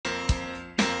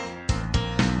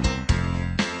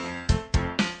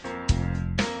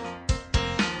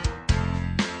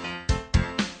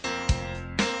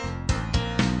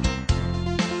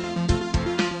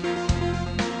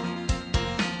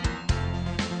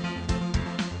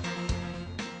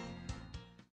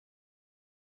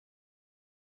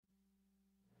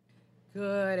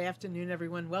Good afternoon,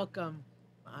 everyone. Welcome.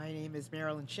 My name is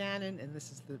Marilyn Shannon, and this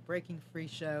is the Breaking Free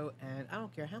Show. And I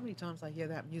don't care how many times I hear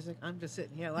that music, I'm just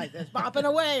sitting here like this, bopping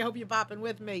away. I hope you're bopping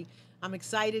with me. I'm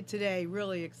excited today,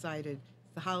 really excited.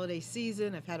 It's the holiday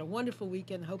season. I've had a wonderful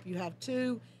weekend. Hope you have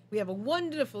too. We have a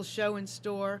wonderful show in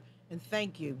store, and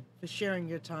thank you for sharing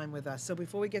your time with us. So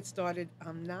before we get started,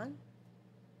 I'm Nan.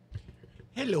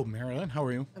 Hello, Marilyn. How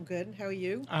are you? I'm good. How are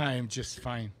you? I'm just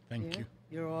fine. Thank Yeah, you.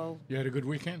 you're all. You had a good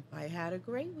weekend? I had a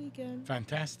great weekend.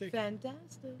 Fantastic.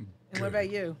 Fantastic. And what Good. about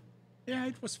you? Yeah,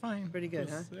 it was fine. Pretty It good,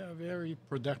 huh? was very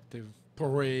productive.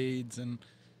 Parades and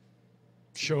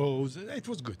shows. It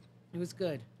was good. It was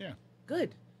good. Yeah.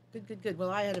 Good. Good, good, good.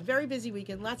 Well, I had a very busy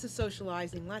weekend, lots of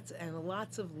socializing, lots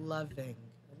of loving.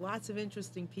 Lots of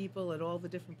interesting people at all the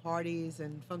different parties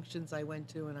and functions I went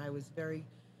to, and I was very,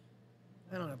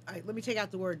 I don't know, let me take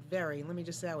out the word very, and let me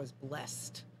just say I was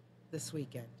blessed this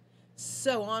weekend.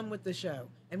 So on with the show.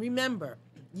 And remember,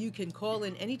 you can call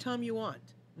in anytime you want,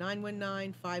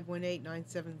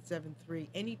 919-518-9773,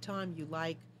 anytime you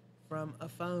like from a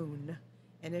phone.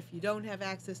 And if you don't have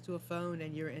access to a phone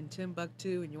and you're in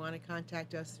Timbuktu and you want to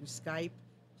contact us through Skype,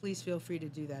 please feel free to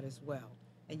do that as well.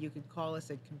 And you can call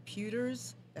us at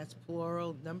computers, that's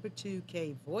plural, number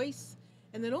 2K voice.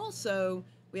 And then also,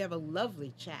 we have a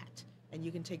lovely chat, and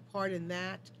you can take part in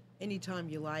that anytime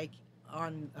you like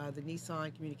on the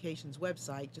Nissan Communications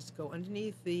website. Just go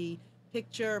underneath the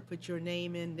picture, put your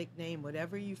name in, nickname,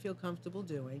 whatever you feel comfortable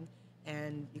doing,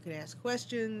 and you can ask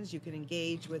questions, you can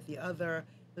engage with the other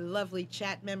lovely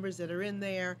chat members that are in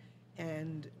there,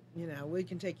 and we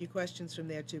can take your questions from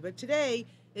there too. But today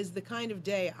is the kind of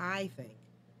day I think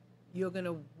you're going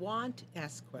to want to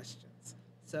ask questions.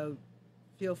 So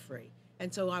feel free.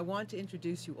 And so I want to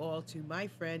introduce you all to my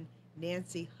friend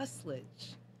Nancy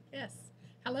Huslage. Yes.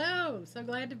 Hello. So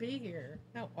glad to be here.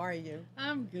 How are you?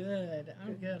 I'm good.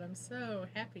 I'm good. I'm so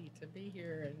happy to be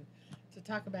here and to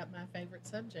talk about my favorite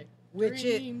subject. Which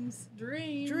dreams.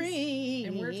 Dreams. Dreams.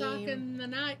 And we're talking the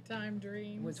nighttime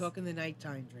dreams. We're talking the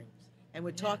nighttime dreams. And we're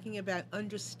Yeah. talking about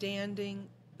understanding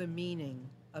the meaning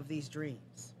of these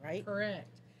dreams, right? Correct.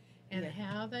 And Yeah.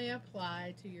 how they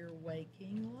apply to your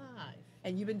waking life.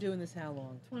 And you've been doing this how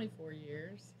long? 24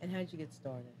 years. And how'd you get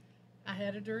started? I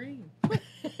had a dream.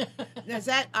 Now, is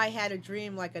that I had a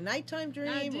dream like a nighttime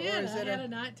dream? I did. Or is I it had a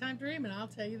nighttime dream, and I'll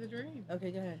tell you the dream.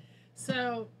 Okay, go ahead.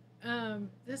 So,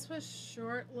 this was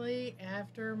shortly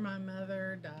after my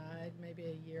mother died, maybe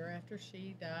a year after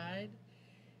she died.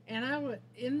 And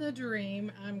in the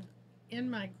dream, I'm in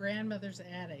my grandmother's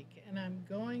attic, and I'm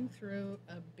going through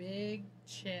a big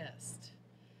chest,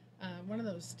 one of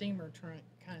those steamer trunk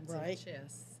kinds Right. of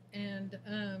chests. And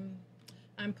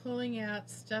I'm pulling out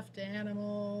stuffed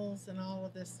animals and all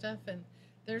of this stuff. And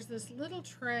there's this little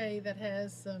tray that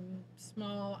has some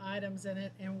small items in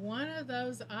it. And one of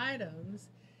those items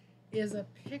is a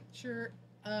picture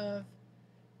of,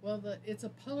 it's a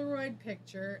Polaroid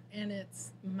picture, and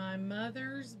it's my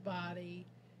mother's body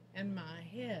and my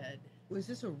head. Was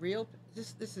this a real?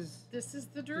 This is This is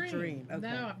the dream. dream, okay.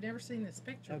 No, I've never seen this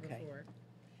picture Okay. before.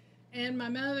 And my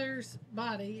mother's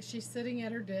body, she's sitting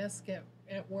at her desk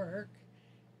at work,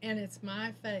 and it's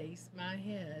my face, my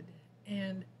head,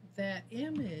 and that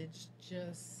image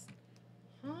just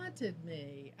haunted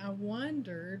me. I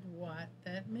wondered what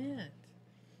that meant.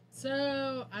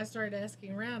 So I started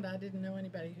asking around. I didn't know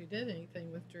anybody who did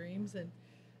anything with dreams, and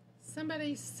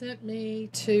somebody sent me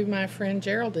to my friend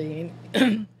Geraldine,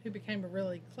 who became a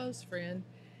really close friend,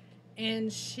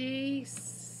 and so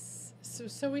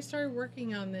we started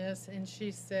working on this, and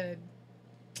she said,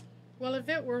 well, if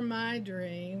it were my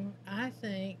dream, I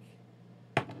think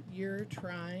you're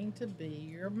trying to be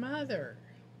your mother.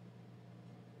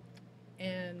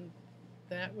 And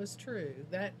that was true.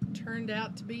 That turned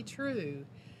out to be true.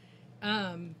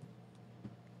 I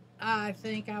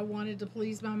think I wanted to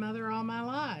please my mother all my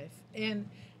life. And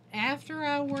after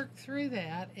I worked through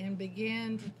that and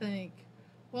began to think,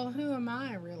 well, who am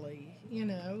I really?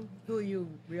 who are you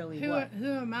really? Who What?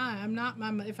 who am I?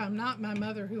 If I'm not my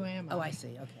mother, who am I? Oh, I see.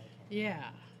 Okay. Yeah.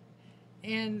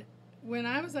 And when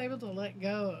I was able to let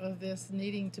go of this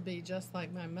needing to be just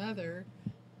like my mother,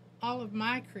 all of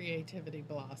my creativity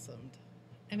blossomed.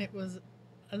 And it was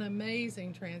an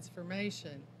amazing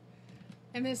transformation.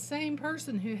 And this same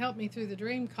person who helped me through the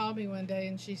dream called me one day,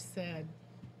 and she said,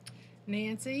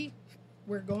 Nancy,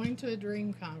 we're going to a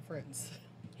dream conference.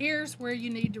 Here's where you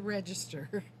need to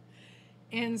register.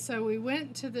 And so we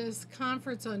went to this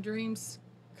conference on dreams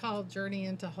called Journey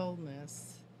into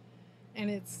Wholeness. And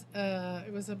it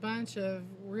was a bunch of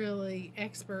really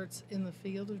experts in the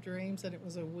field of dreams, and it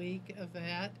was a week of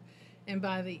that. And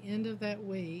by the end of that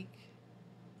week,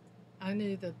 I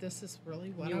knew that this is really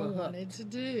what You I were wanted hooked. to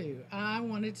do. I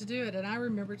wanted to do it. And I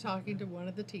remember talking to one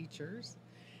of the teachers,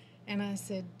 and I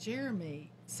said,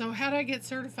 Jeremy, so how do I get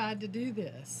certified to do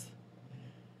this?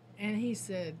 And he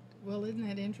said, well, isn't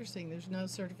that interesting? There's no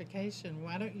certification.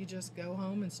 Why don't you just go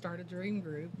home and start a dream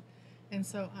group? And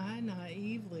so I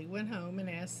naively went home and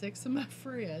asked 6 of my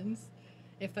friends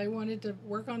if they wanted to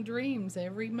work on dreams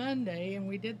every Monday, and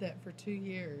we did that for 2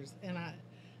 years. And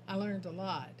I learned a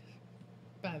lot.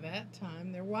 By that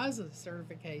time, there was a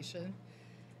certification,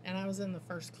 and I was in the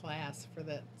first class for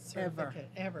that certificate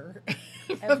ever.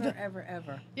 Ever, ever,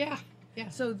 ever. Yeah, yeah.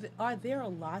 So, are there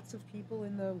lots of people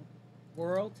in the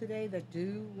world today that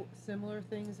do similar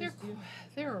things There, as you?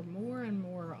 there are more and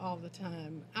more all the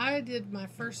time. I did my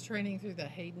first training through the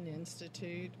Hayden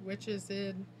Institute, which is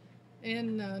in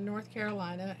North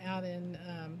Carolina, out in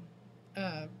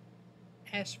uh,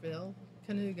 Asheville,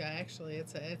 Canoga. Actually,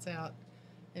 it's out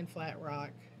in Flat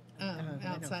Rock,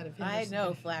 outside of I Henderson.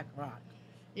 know Flat Rock.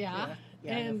 Yeah,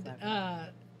 Yeah, I know and Flat Rock.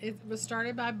 it was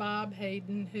started by Bob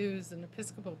Hayden, who's an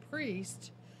Episcopal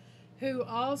priest, who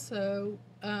also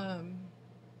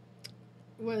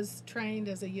was trained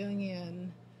as a Jungian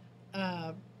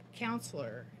uh,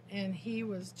 counselor, and he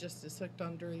was just as hooked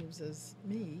on dreams as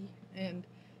me. And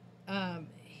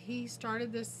he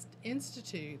started this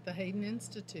institute, the Hayden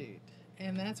Institute,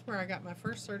 and that's where I got my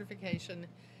first certification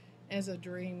as a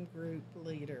dream group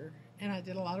leader. And I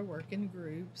did a lot of work in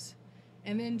groups.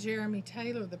 And then Jeremy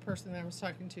Taylor, the person that I was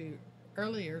talking to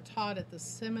earlier, taught at the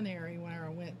seminary when I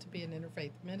went to be an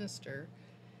interfaith minister.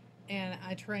 And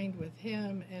I trained with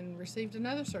him and received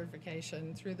another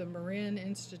certification through the Marin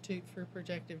Institute for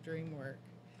Projective Dream Work.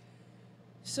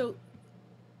 So,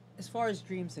 as far as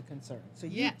dreams are concerned, so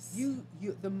Yes.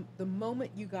 the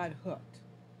moment you got hooked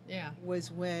Yeah.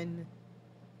 was when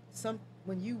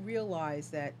you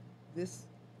realized that this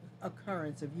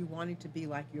occurrence of you wanting to be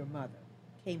like your mother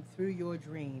came through your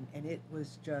dream, and it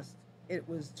was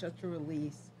such a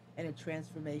release and a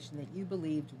transformation that you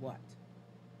believed what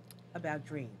about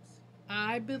dreams?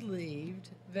 I believed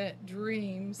that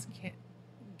dreams can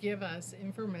give us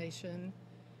information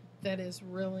that is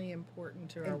really important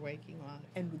to our waking life.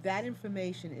 And that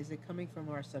information, is it coming from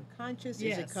our subconscious? Is it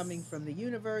Yes. coming from the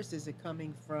universe? Is it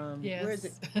coming from Yes. where is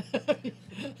it?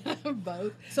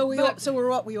 Both. So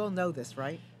But- we all know this,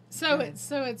 right? So Go ahead.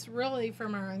 it's really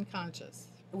from our unconscious.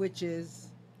 Which is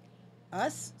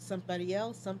us, somebody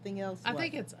else, something else. I what?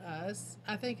 think it's us.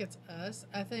 I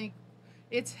think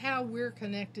it's how we're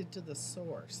connected to the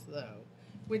source, though,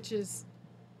 which is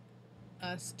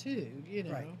us too. You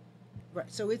know. Right.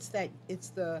 So it's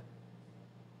the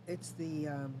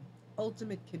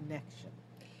ultimate connection.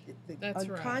 The That's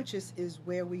right. unconscious is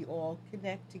where we all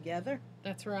connect together.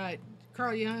 That's right.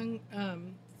 Carl Jung.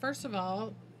 First of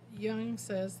all, Jung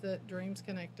says that dreams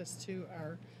connect us to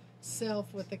our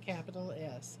self with a capital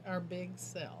S, our big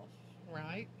self.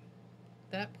 Right.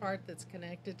 That part that's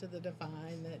connected to the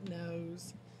divine, that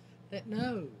knows.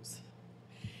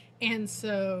 And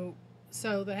so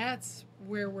that's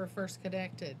where we're first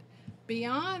connected.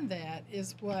 Beyond that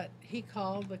is what he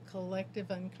called the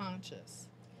collective unconscious.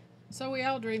 So we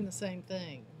all dream the same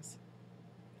things.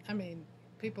 I mean,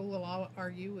 people will all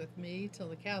argue with me till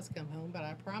the cows come home, but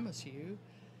I promise you,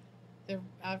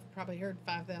 I've probably heard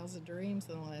 5,000 dreams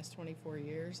in the last 24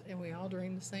 years, and we all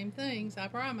dream the same things, I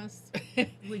promise.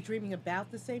 We're dreaming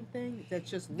about the same thing that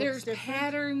just looks There's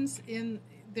different.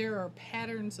 there are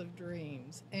patterns of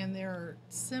dreams, and there are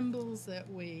symbols that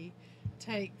we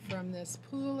take from this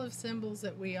pool of symbols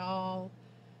that we all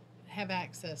have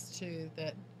access to,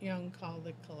 that Jung called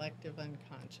the collective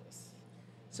unconscious.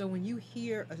 So when you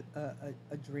hear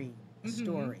a dream, a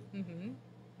story,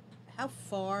 how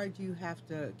far do you have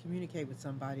to communicate with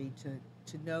somebody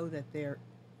to know that they're,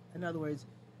 in other words,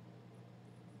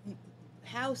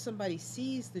 how somebody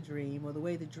sees the dream, or the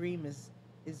way the dream is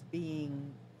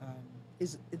being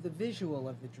is the visual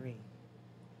of the dream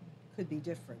could be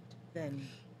different than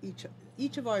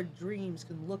each of our dreams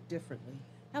can look differently.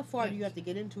 How far do you have to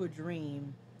get into a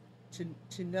dream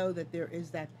to know that there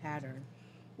is that pattern?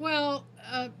 Well,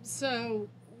 so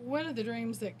one of the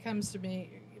dreams that comes to me,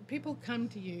 people come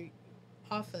to you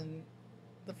often,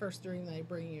 the first dream they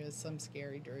bring you is some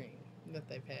scary dream that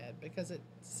they've had because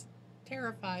it's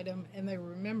terrified them and they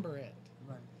remember it.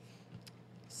 Right.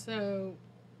 So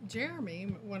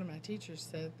Jeremy, one of my teachers,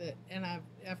 said that, and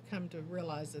I've come to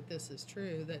realize that this is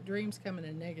true, that dreams come in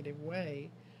a negative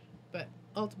way, but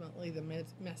ultimately the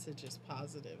message is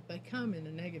positive. They come in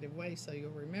a negative way, so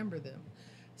you'll remember them.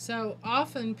 So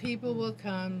often people will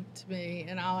come to me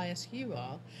and I'll ask you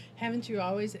all, haven't you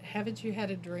had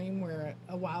a dream where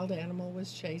a wild animal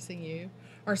was chasing you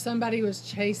or somebody was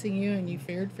chasing you and you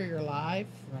feared for your life?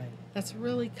 Right. That's a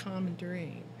really common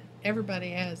dream.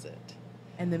 Everybody has it.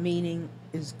 And the meaning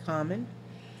is common.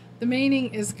 The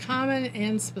meaning is common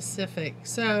and specific.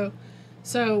 So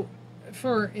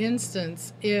for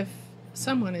instance, if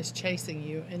someone is chasing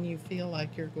you and you feel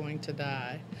like you're going to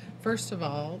die, first of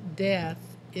all, death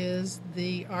is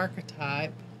the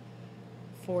archetype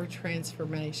for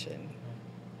transformation.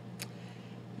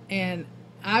 And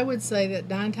I would say that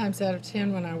 9 times out of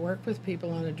 10, when I work with people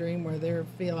on a dream where they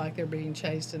feel like they're being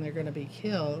chased and they're going to be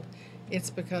killed, it's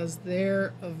because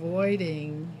they're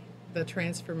avoiding the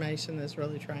transformation that's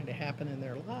really trying to happen in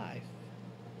their life.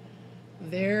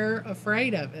 They're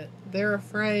afraid of it. They're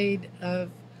afraid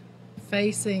of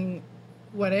facing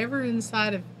whatever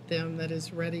inside of them that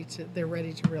is they're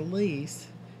ready to release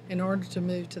in order to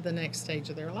move to the next stage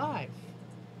of their life.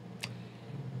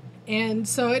 And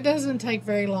so it doesn't take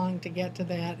very long to get to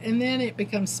that. And then it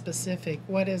becomes specific.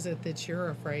 What is it that you're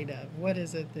afraid of? What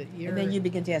is it that you're... And then you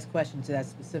begin to ask questions to that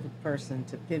specific person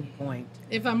to pinpoint.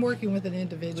 If I'm working with an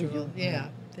individual, yeah.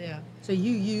 So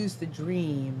you use the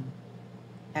dream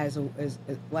as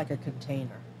like a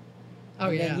container. Oh,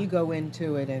 and yeah. then you go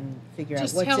into it and figure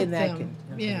Just out what's help in that them.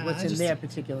 what's in their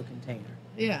particular container.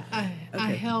 Yeah, I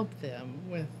Okay. help them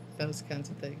with those kinds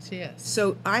of things, yes.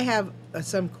 So I have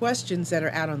some questions that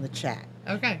are out on the chat.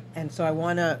 Okay. And so I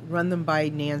want to run them by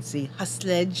Nancy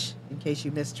Huslage, in case you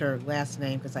missed her last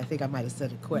name, because I think I might have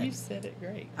said it quick. You said it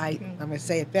great. I'm going to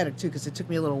say it better, too, because it took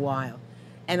me a little while.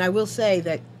 And I will say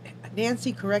that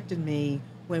Nancy corrected me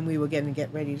when we were getting to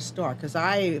get ready to start, because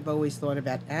I've always thought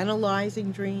about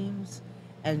analyzing dreams,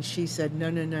 and she said,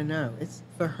 no. It's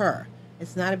for her.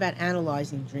 It's not about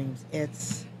analyzing dreams.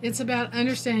 It's about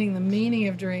understanding the meaning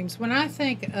of dreams. When I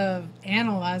think of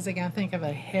analyzing, I think of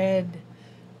a head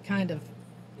kind of,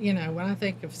 when I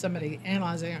think of somebody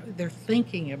analyzing, they're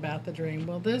thinking about the dream.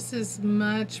 Well, this is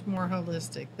much more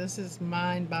holistic. This is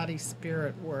mind, body,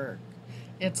 spirit work.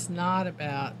 It's not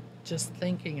about just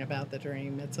thinking about the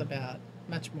dream. It's about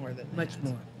much more than that.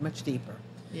 Much deeper.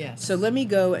 Yes. So let me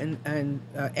go and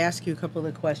ask you a couple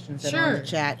of questions that are on the Sure.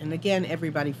 chat. And again,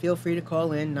 everybody, feel free to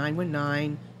call in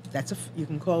 919. You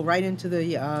can call right into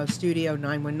the studio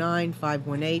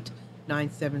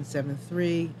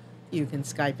 919-518-9773. You can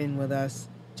Skype in with us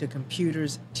to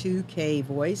Computers 2K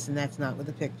Voice, and that's not with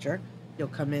a picture. You'll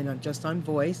come in just on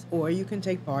voice, or you can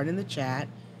take part in the chat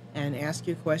and ask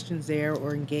your questions there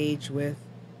or engage with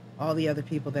all the other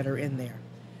people that are in there.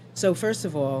 So first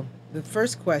of all, the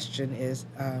first question is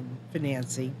for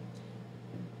Nancy.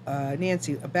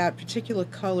 Nancy, about particular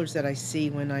colors that I see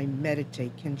when I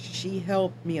meditate, can she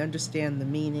help me understand the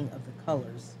meaning of the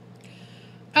colors?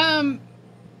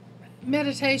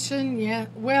 Meditation, yeah.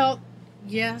 Well,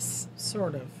 yes,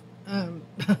 sort of.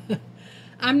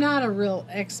 I'm not a real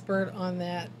expert on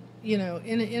that. In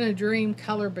a dream,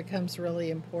 color becomes really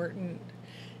important.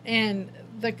 And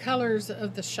the colors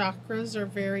of the chakras are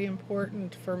very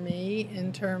important for me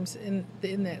in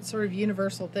that sort of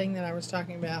universal thing that I was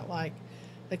talking about, like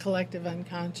the collective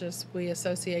unconscious. We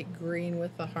associate green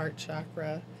with the heart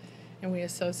chakra, and we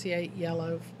associate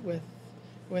yellow with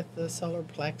the solar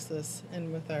plexus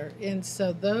and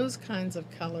so those kinds of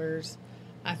colors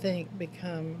I think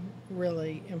become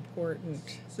really important.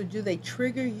 So do they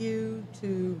trigger you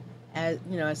to, as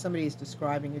somebody is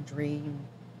describing a dream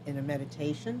in a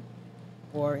meditation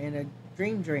or in a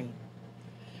dream?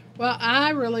 Well,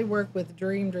 I really work with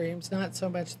dreams, not so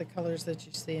much the colors that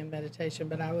you see in meditation,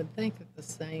 but I would think that the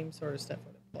same sort of stuff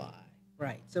would apply.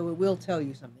 Right. So it will tell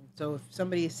you something. So if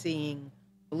somebody is seeing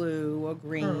blue or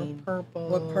green or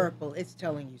purple, it's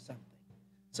telling you something.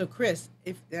 So Chris,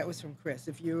 if that was from Chris,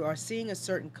 if you are seeing a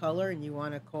certain color and you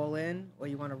want to call in or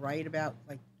you want to write about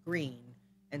like green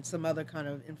and some other kind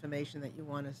of information that you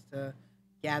want us to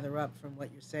gather up from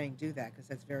what you're saying, do that, because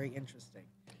that's very interesting.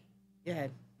 Go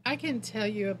ahead. I can tell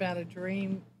you about a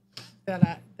dream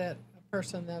that a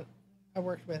person that I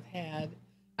worked with had.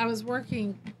 I've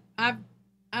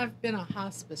been a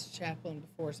hospice chaplain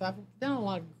before, so I've done a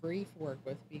lot of grief work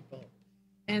with people.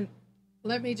 And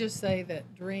let me just say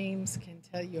that dreams can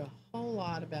tell you a whole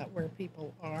lot about where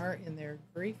people are in their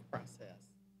grief process.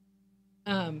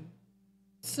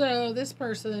 So this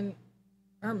person,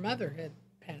 her mother had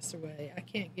passed away. I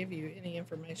can't give you any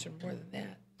information more than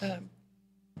that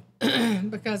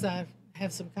because I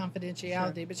have some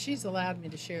confidentiality, sure. But she's allowed me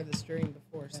to share this dream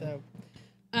before. Okay.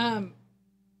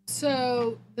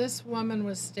 So this woman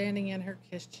was standing in her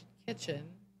kitchen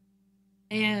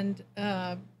and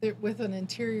with an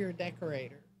interior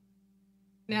decorator.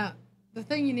 Now, the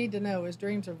thing you need to know is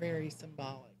dreams are very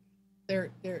symbolic.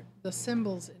 They're the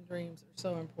symbols in dreams are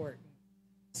so important.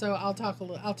 So I'll talk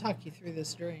you through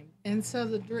this dream. And so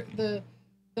the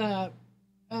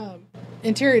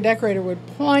interior decorator would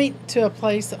point to a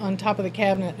place on top of the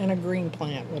cabinet, and a green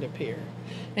plant would appear.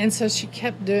 And so she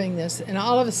kept doing this, and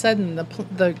all of a sudden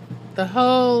the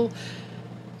whole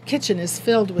kitchen is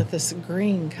filled with this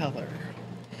green color.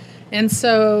 And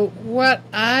so what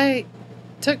I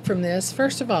took from this,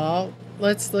 first of all,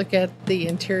 let's look at the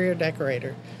interior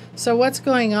decorator. So what's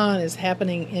going on is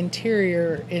happening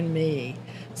interior in me,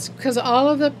 because all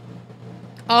of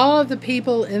the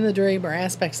people in the dream are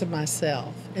aspects of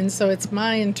myself, and so it's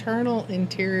my internal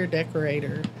interior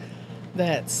decorator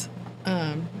that's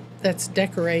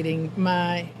decorating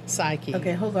my psyche.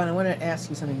 Okay, hold on. I want to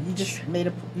ask you something.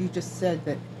 You just said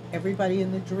that everybody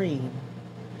in the dream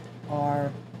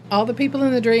are All the people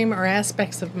in the dream are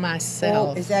aspects of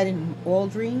myself. is that in all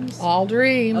dreams? All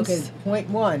dreams. Okay, point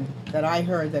one that I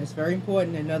heard that is very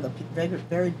important, and another very,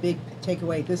 very big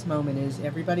takeaway at this moment is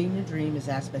everybody in the dream is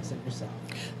aspects of yourself.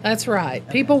 That's right.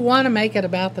 Okay. People want to make it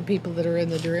about the people that are in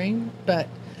the dream,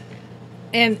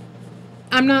 and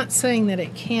I'm not saying that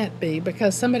it can't be,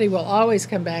 because somebody will always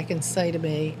come back and say to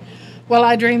me, well,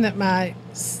 I dreamed that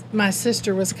my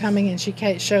sister was coming and she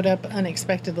showed up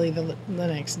unexpectedly the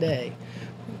next day.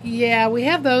 Yeah, we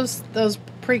have those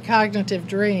precognitive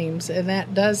dreams, and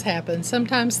that does happen.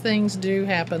 Sometimes things do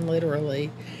happen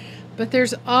literally, but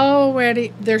there's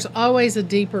always a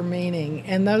deeper meaning,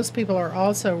 and those people are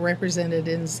also represented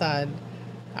inside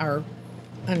our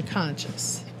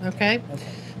unconscious. Okay?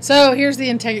 So here's the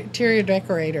interior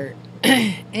decorator,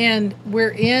 and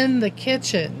we're in the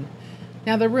kitchen.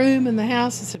 Now, the room in the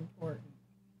house is important.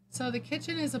 So the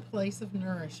kitchen is a place of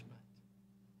nourishment.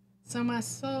 So my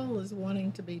soul is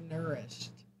wanting to be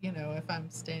nourished, if I'm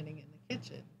standing in the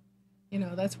kitchen.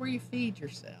 That's where you feed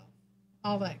yourself,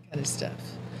 all that kind of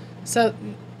stuff. So,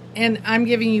 and I'm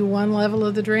giving you one level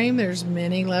of the dream. There's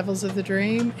many levels of the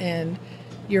dream, and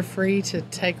you're free to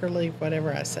take or leave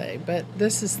whatever I say. But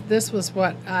this was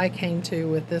what I came to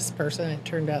with this person. It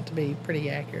turned out to be pretty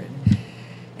accurate.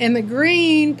 And the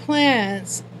green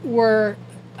plants were,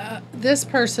 this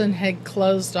person had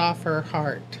closed off her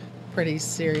heart pretty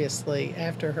seriously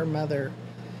after her mother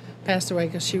passed away,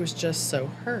 because she was just so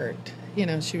hurt.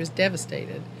 She was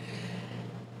devastated.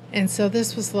 And so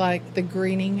this was like the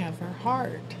greening of her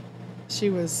heart. She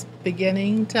was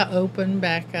beginning to open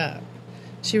back up.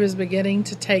 She was beginning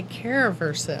to take care of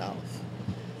herself.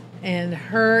 And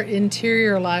her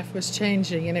interior life was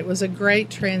changing, and it was a great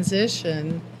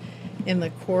transition in the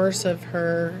course of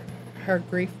her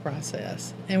grief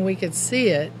process. And we could see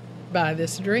it by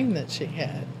this dream that she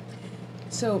had.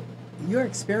 So your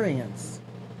experience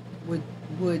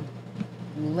would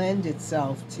lend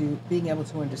itself to being able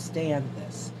to understand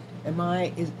this.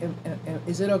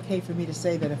 Is it okay for me to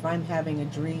say that if I'm having a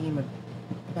dream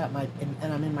about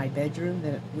and I'm in my bedroom,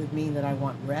 that it would mean that I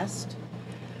want rest?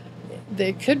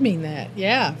 It could mean that,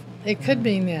 yeah. It could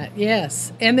mean that,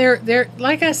 yes. And there,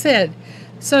 like I said,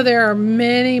 so there are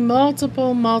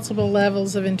multiple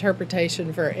levels of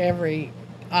interpretation for every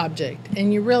object,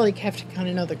 and you really have to kind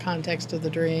of know the context of the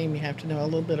dream. You have to know a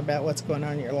little bit about what's going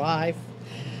on in your life.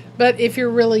 But if you're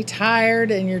really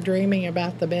tired and you're dreaming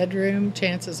about the bedroom,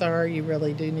 chances are you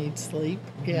really do need sleep.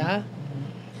 Yeah.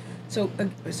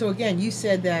 Mm-hmm. So again, you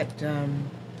said that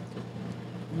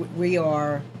we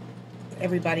are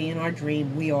everybody in our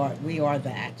dream. We are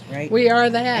that, right? We are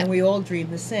that, and we all dream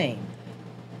the same.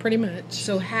 Pretty much.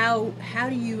 So how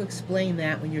do you explain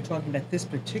that when you're talking about this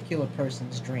particular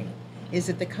person's dream? Is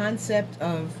it the concept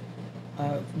of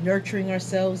nurturing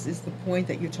ourselves is the point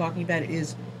that you're talking about,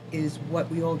 is what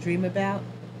we all dream about?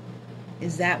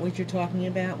 Is that what you're talking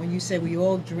about when you say we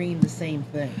all dream the same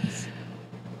things?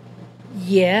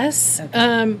 Yes.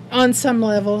 Okay. On some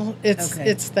level,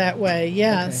 it's that way.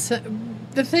 Yeah. Okay. So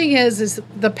the thing is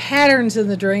the patterns in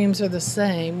the dreams are the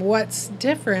same. What's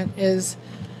different is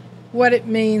what it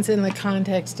means in the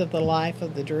context of the life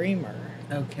of the dreamer.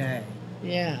 Okay.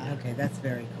 Yeah. Okay, that's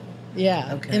very cool.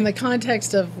 Yeah. Okay. In the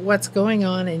context of what's going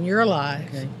on in your life.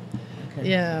 Okay. Okay.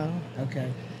 Yeah. Okay.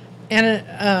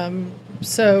 And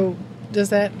so does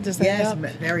that help? Yes,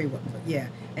 very well. Yeah.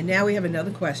 And now we have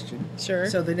another question. Sure.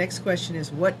 So the next question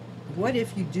is what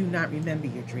if you do not remember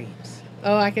your dreams?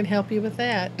 Oh, I can help you with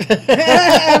that.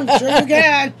 I'm sure you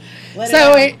can.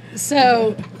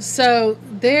 So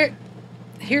there.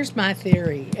 Here's my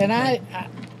theory, and okay.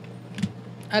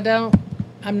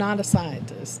 I'm not a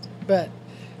scientist, but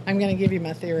I'm going to give you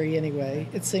my theory anyway.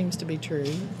 It seems to be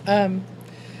true.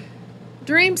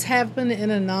 Dreams happen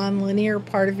in a nonlinear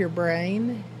part of your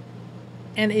brain,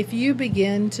 And if you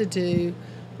begin to do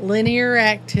linear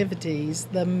activities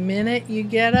the minute you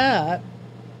get up,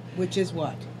 Which is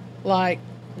what? like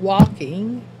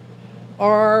walking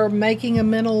or making a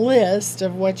mental list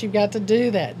of what you've got to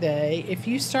do that day, if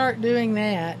you start doing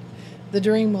that, the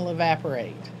dream will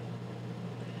evaporate.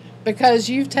 Because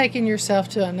you've taken yourself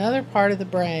to another part of the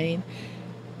brain.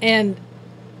 And,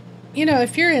 you know,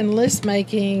 if you're in list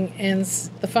making and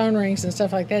the phone rings and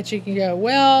stuff like that, you can go,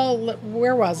 well,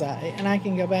 where was I? And I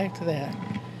can go back to that.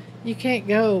 You can't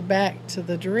go back to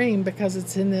the dream because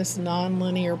it's in this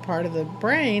non-linear part of the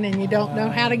brain and you don't know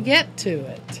how to get to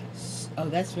it. Oh,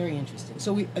 that's very interesting.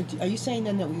 So, are you saying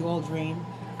then that we all dream?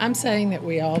 I'm saying that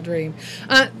we all dream.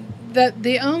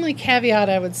 The only caveat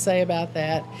I would say about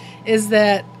that is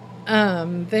that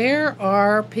there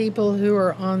are people who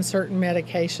are on certain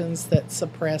medications that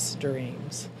suppress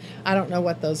dreams. I don't know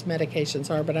what those medications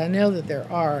are, but I know that there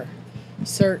are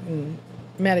certain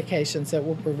medications that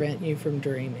will prevent you from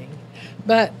dreaming.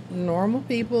 But normal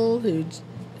people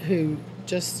who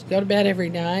just go to bed every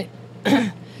night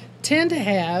tend to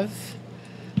have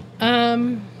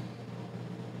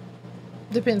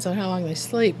depends on how long they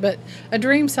sleep, but a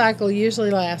dream cycle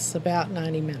usually lasts about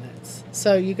 90 minutes.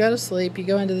 So you go to sleep, you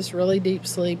go into this really deep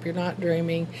sleep, you're not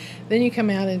dreaming, then you come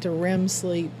out into REM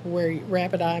sleep, where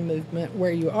rapid eye movement,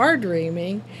 where you are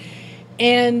dreaming,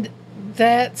 and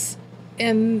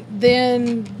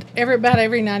then about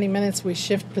every 90 minutes we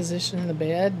shift position in the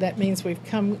bed. That means we've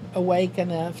come awake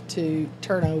enough to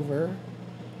turn over,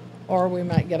 or we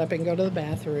might get up and go to the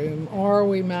bathroom, or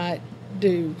we might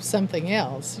do something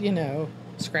else,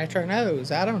 scratch our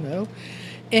nose, I don't know.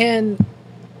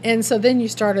 And so then you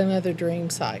start another dream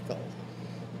cycle.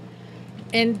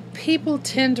 And people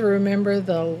tend to remember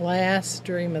the last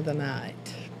dream of the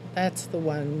night. That's the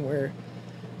one where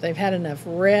they've had enough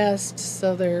rest,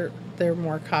 so they're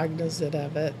more cognizant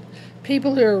of it.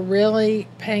 People who are really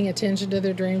paying attention to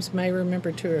their dreams may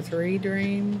remember 2 or 3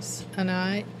 dreams a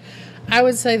night. I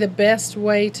would say the best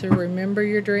way to remember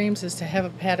your dreams is to have a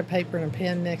pad of paper and a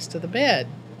pen next to the bed.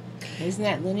 Isn't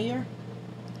that linear?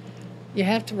 You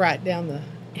have to write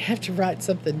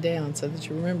something down so that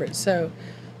you remember it. So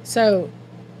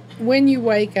when you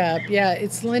wake up, yeah,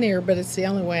 it's linear, but it's the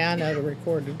only way I know to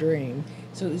record a dream.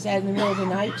 So is that in the middle of the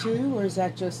night too, or is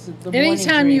that just the morning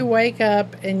Anytime dream? you wake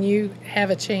up and you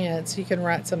have a chance, you can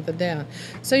write something down.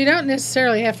 So you don't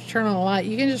necessarily have to turn on a light.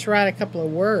 You can just write a couple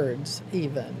of words,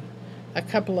 even a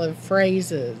couple of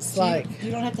phrases. So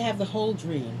you don't have to have the whole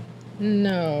dream.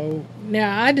 No.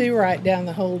 Now I do write down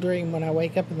the whole dream when I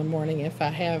wake up in the morning if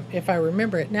I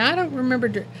remember it. Now I don't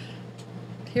remember.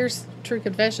 Here's true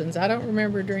confessions. I don't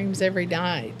remember dreams every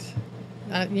night.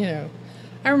 I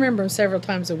remember them several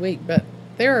times a week, but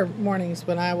there are mornings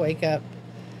when I wake up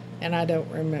and I don't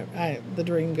remember. The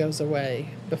dream goes away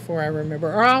before I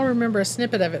remember, or I'll remember a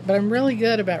snippet of it. But I'm really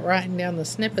good about writing down the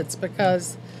snippets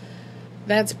because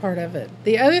that's part of it.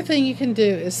 The other thing you can do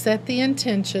is set the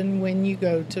intention when you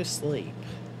go to sleep.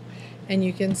 And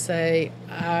you can say,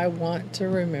 I want to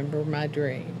remember my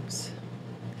dreams.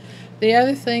 The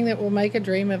other thing that will make a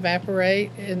dream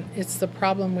evaporate, and it's the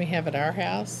problem we have at our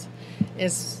house,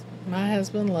 is my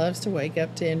husband loves to wake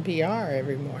up to NPR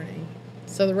every morning.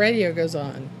 So the radio goes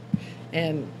on.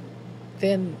 And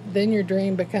then your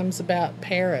dream becomes about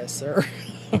Paris or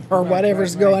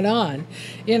whatever's going on,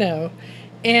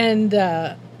 And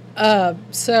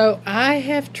so I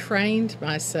have trained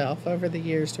myself over the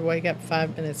years to wake up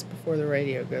 5 minutes before the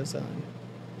radio goes on.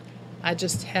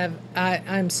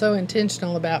 I'm so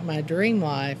intentional about my dream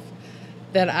life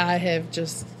that I have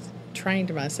just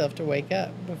trained myself to wake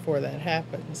up before that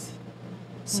happens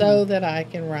so that I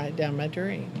can write down my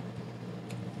dream.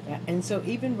 Yeah, and so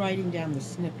even writing down the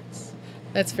snippets.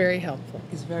 That's very helpful.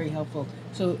 Is very helpful.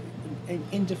 So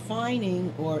in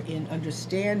defining or in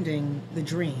understanding the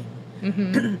dream,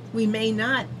 we may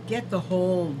not get the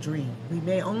whole dream. We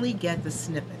may only get the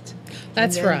snippet.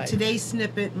 That's right. Today's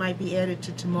snippet might be added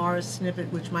to tomorrow's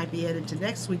snippet, which might be added to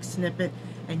next week's snippet,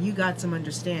 and you got some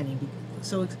understanding.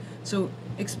 So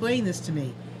explain this to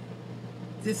me.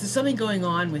 This is something going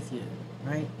on with you,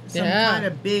 right? Some kind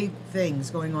of big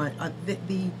things going on.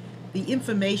 The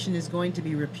information is going to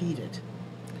be repeated.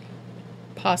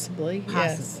 Possibly.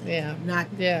 Yes. Yeah.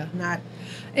 Not.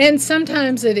 And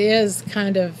sometimes it is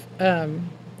kind of,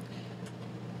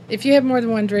 if you have more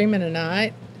than one dream in a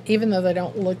night, even though they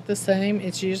don't look the same,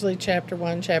 it's usually chapter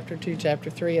 1, chapter 2, chapter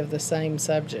 3 of the same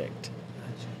subject.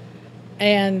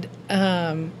 Gotcha.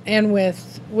 And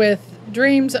with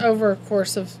dreams over a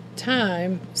course of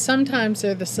time, sometimes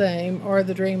they're the same, or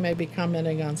the dream may be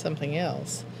commenting on something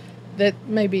else that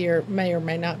maybe or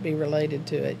may not be related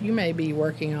to it. You may be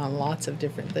working on lots of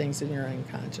different things in your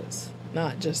unconscious,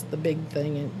 not just the big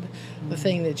thing and the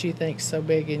thing that you think's so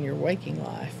big in your waking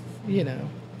life. You know,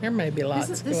 there may be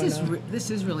lots going on. This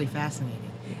is really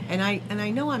fascinating, and I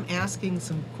know I'm asking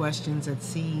some questions that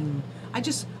seem.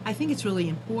 I think it's really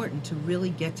important to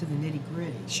really get to the nitty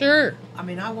gritty. Sure. I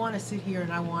mean, I want to sit here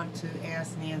and I want to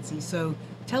ask Nancy. So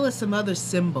tell us some other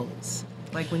symbols,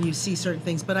 like when you see certain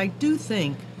things. But I do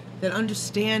think that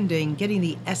understanding, getting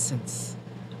the essence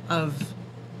of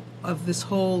this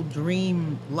whole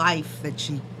dream life that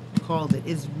she called it,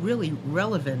 is really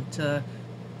relevant to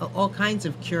all kinds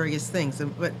of curious things.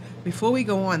 But before we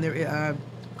go on,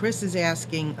 Chris is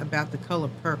asking about the color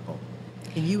purple.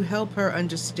 Can you help her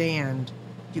understand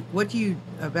what do you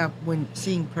about when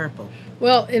seeing purple?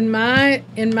 Well, in my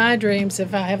dreams,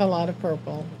 if I have a lot of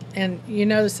purple, and you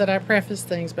notice that I preface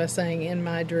things by saying "in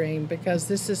my dream" because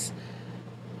this is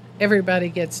everybody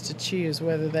gets to choose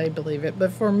whether they believe it.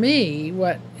 But for me,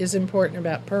 what is important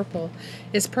about purple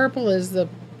is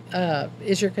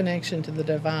your connection to the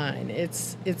divine.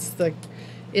 It's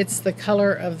the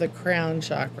color of the crown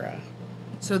chakra.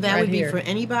 So that would be for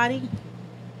anybody?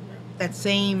 That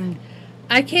same...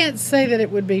 I can't say that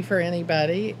it would be for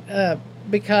anybody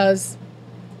because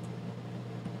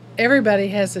everybody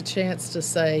has a chance to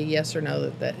say yes or no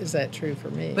that is that true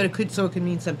for me. But it could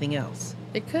mean something else.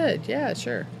 It could, yeah,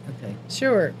 sure. Okay.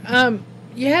 Sure.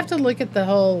 You have to look at the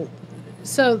whole...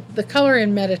 So the color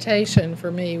in meditation for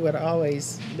me would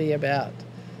always be about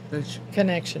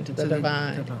connection to the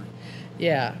divine.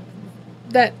 Yeah.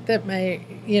 That may,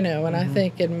 and I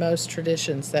think in most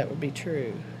traditions that would be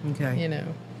true. Okay.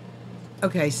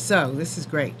 Okay, so this is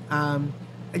great.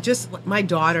 Just my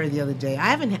daughter the other day,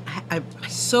 I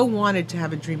so wanted to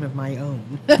have a dream of my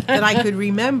own that I could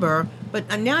remember,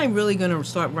 but now I'm really going to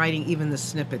start writing even the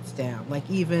snippets down. Like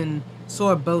even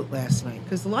saw a boat last night,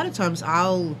 because a lot of times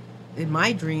in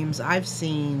my dreams, I've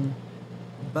seen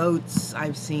boats,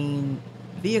 I've seen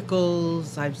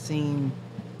vehicles, I've seen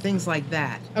things like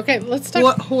that. Okay, let's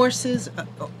talk horses,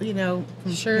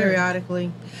 sure.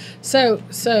 Periodically. So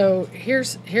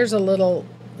here's a little.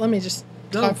 Let me just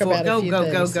talk about a few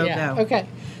things. Go. Okay,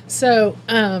 so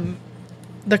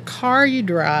the car you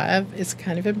drive is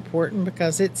kind of important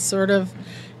because it's sort of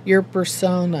your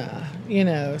persona.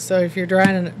 So if you're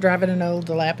driving an old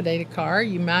dilapidated car,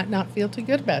 you might not feel too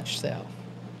good about yourself.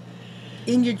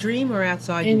 In your dream or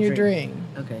outside in your dream?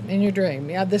 Okay. In your dream.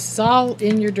 Yeah, this is all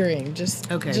in your dream. Just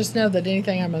know that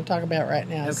anything I'm going to talk about right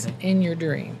now is in your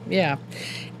dream. Yeah.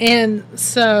 And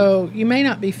so you may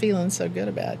not be feeling so good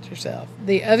about yourself.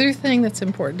 The other thing that's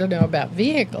important to know about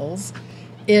vehicles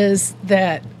is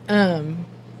that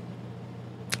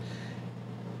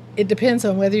it depends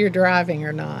on whether you're driving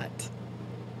or not.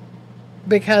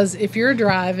 Because if you're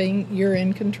driving, you're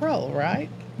in control, right?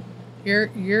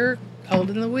 You're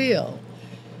holding the wheel.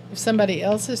 If somebody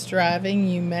else is driving,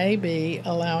 you may be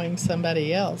allowing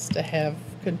somebody else to have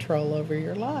control over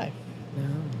your life. No.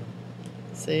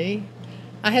 See?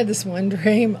 I had this one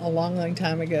dream a long, long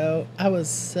time ago. I was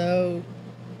so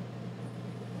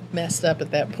messed up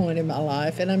at that point in my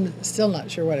life, and I'm still not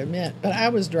sure what it meant, but I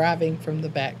was driving from the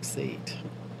back seat.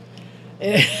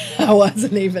 I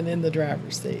wasn't even in the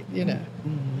driver's seat,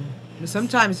 Mm-hmm.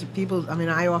 Sometimes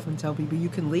I often tell people you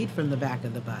can lead from the back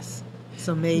of the bus.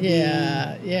 So maybe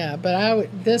yeah, but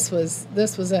this was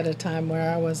at a time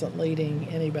where I wasn't leading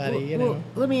anybody, Well,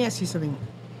 let me ask you something.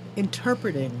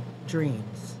 Interpreting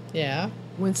dreams. Yeah.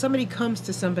 When somebody comes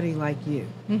to somebody like you,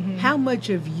 mm-hmm. how much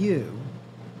of you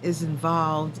is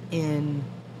involved in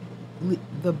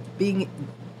the being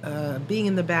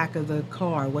in the back of the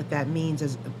car? What that means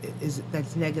is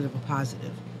that's negative or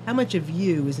positive. How much of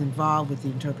you is involved with the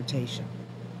interpretation?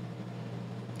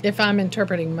 If I'm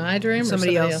interpreting my dream or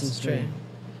somebody else's dream?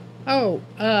 Oh,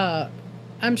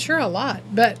 I'm sure a lot.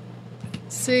 But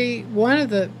see, one of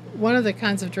the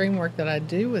kinds of dream work that I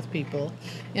do with people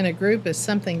in a group is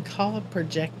something called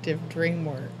projective dream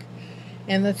work.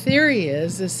 And the theory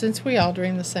is since we all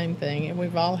dream the same thing and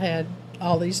we've all had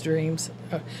all these dreams,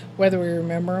 whether we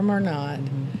remember them or not,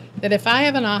 mm-hmm. that if I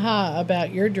have an aha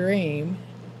about your dream,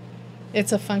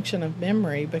 it's a function of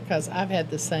memory because I've had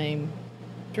the same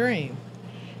dream.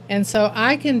 And so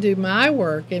I can do my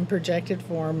work in projected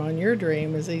form on your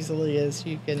dream as easily as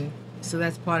you can. So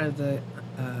that's part of the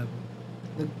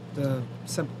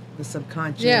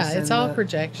subconscious. Yeah, it's all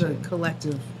projection. The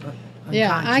collective.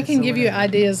 Yeah, I can give you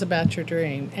ideas about your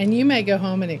dream, and you may go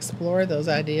home and explore those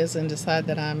ideas and decide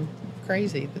that I'm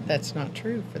crazy, that that's not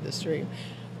true for this dream.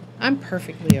 I'm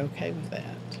perfectly okay with that.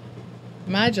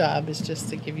 My job is just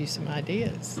to give you some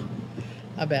ideas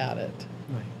about it.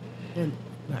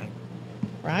 Right.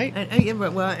 right? Yeah,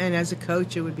 well, and as a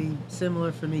coach, it would be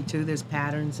similar for me too. There's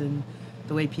patterns in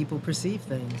the way people perceive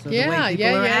things, or the Yeah, way people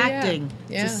yeah, are yeah, yeah. acting.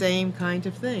 Yeah. It's the same kind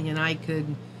of thing, and I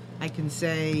can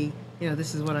say,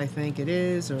 this is what I think it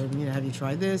is, or have you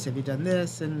tried this? Have you done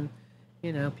this? And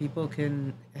people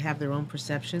can have their own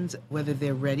perceptions, whether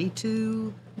they're ready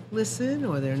to listen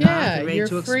or they're not. Yeah, They're ready you're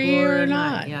to free explore or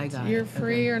not. Yeah, I got You're it.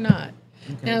 free Okay. or not.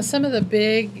 Okay. Now, some of the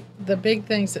big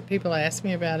things that people ask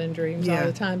me about in dreams all Yeah.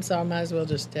 the time, so I might as well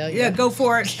just tell you. Yeah, go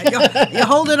for it. You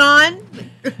holding on?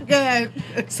 Yeah.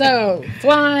 So,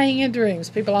 flying in dreams.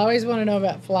 People always want to know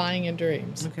about flying in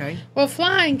dreams. Okay. Well,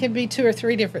 flying can be 2 or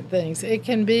 3 different things. It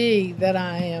can be that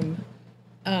I am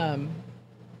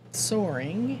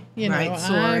soaring. Right,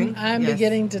 soaring. I'm Yes.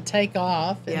 beginning to take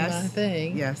off in Yes. my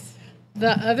thing. Yes.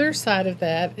 The other side of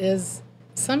that is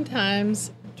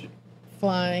sometimes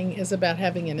flying is about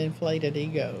having an inflated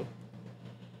ego.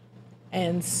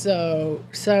 And so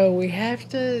we have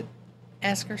to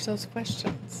ask ourselves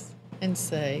questions and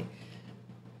say,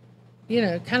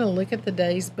 kind of look at the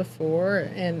days before,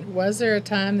 and was there a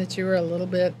time that you were a little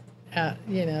bit,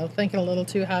 thinking a little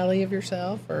too highly of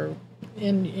yourself, or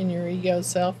in your ego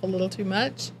self a little too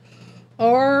much?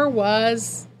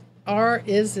 Or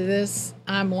is this,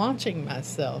 I'm launching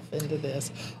myself into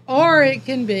this? Or it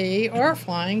can be, or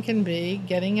flying can be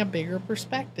getting a bigger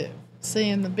perspective,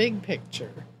 seeing the big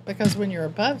picture. Because when you're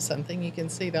above something, you can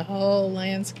see the whole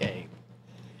landscape.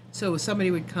 So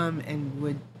somebody would come and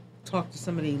would talk to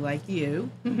somebody like you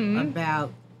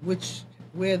about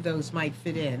where those might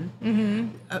fit in.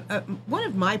 One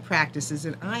of my practices,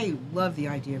 and I love the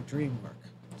idea of dream work.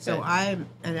 So Good. I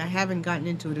haven't gotten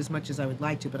into it as much as I would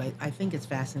like to, but I think it's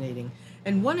fascinating.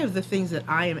 And one of the things that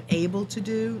I am able to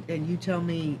do, and you tell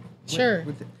me, Sure.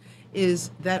 is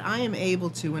that I am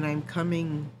able to,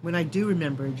 when I do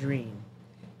remember a dream,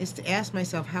 is to ask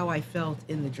myself how I felt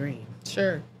in the dream.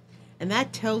 Sure. And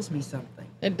that tells me something.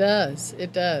 It does.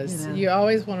 It does. You know. You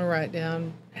always want to write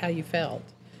down how you felt.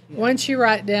 Yeah. Once you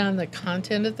write down the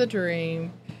content of the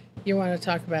dream, you want to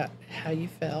talk about how you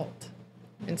felt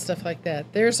and stuff like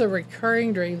that. There's a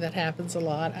recurring dream that happens a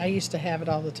lot. I used to have it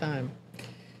all the time.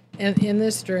 And in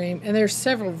this dream, and there's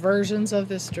several versions of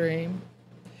this dream,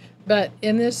 but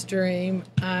in this dream,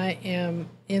 I am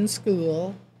in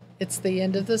school. It's the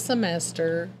end of the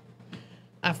semester.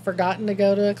 I've forgotten to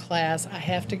go to a class. I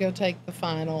have to go take the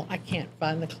final. I can't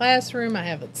find the classroom. I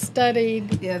haven't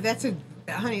studied. Yeah, that's the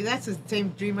same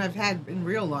dream I've had in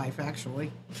real life,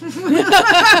 actually.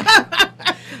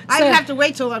 I'd have to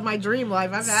wait till my dream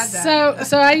life. I've had that.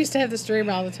 So I used to have this dream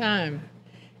all the time,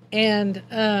 and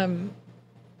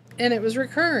it was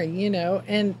recurring,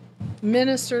 And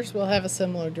ministers will have a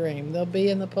similar dream. They'll be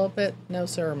in the pulpit, no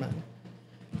sermon.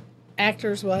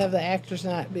 Actors will have the actors'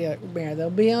 night be there.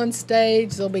 They'll be on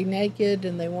stage, they'll be naked,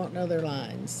 and they won't know their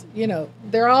lines.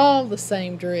 They're all the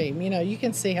same dream. You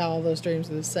can see how all those dreams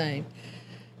are the same.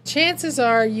 Chances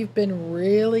are you've been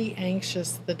really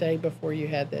anxious the day before you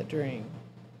had that dream.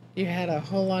 You had a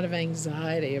whole lot of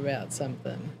anxiety about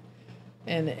something,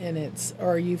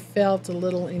 or you felt a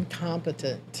little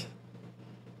incompetent,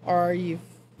 or you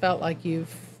felt like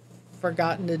you've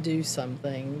forgotten to do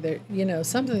something.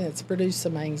 Something that's produced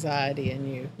some anxiety in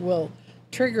you will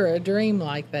trigger a dream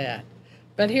like that.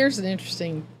 But here's an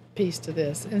interesting piece to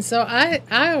this. And so I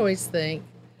always think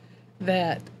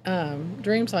that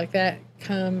dreams like that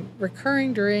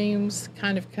recurring dreams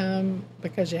kind of come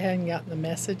because you hadn't gotten the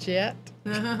message yet.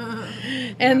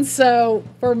 And so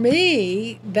for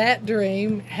me, that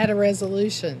dream had a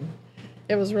resolution.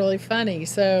 It was really funny.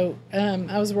 So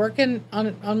I was working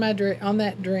on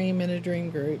that dream in a dream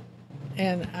group,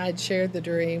 and I'd shared the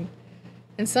dream,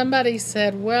 and somebody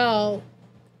said, "Well,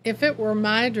 if it were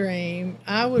my dream,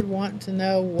 I would want to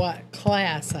know what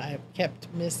class I kept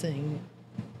missing,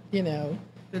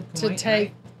 Good to point,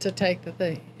 take the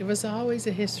thing." It was always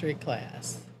a history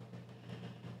class.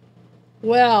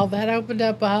 Well, that opened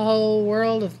up a whole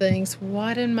world of things.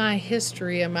 What in my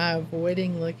history am I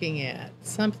avoiding looking at?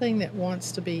 Something that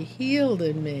wants to be healed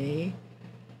in me.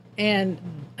 And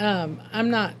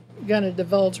I'm not going to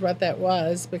divulge what that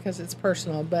was because it's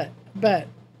personal, but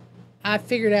I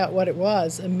figured out what it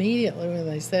was immediately when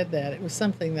they said that. It was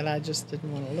something that I just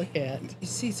didn't want to look at. You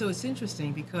see, so it's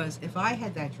interesting because if I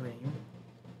had that dream,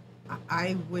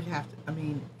 I would have to,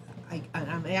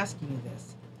 I'm asking you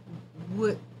this.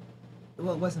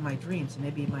 Well, it wasn't my dream, so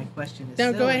maybe my question is No,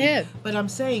 silly. go ahead. But I'm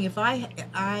saying if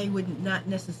I would not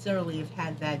necessarily have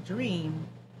had that dream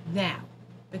now,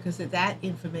 because that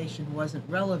information wasn't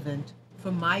relevant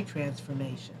for my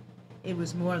transformation. It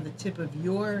was more on the tip of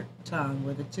your tongue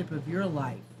or the tip of your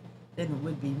life than it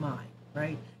would be mine,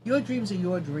 right? Your dreams are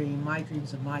your dream, my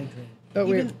dreams are my dream.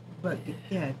 But But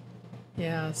yeah,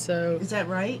 yeah, so is that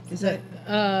right? Is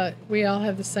that we all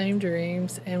have the same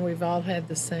dreams, and we've all had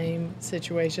the same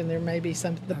situation. There may be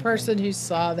some. The Okay. person who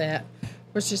saw that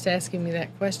was just asking me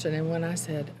that question, and when I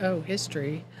said, "Oh,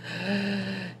 history,"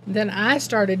 then I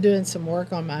started doing some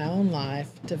work on my own life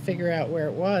to figure out where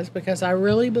it was, because I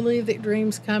really believe that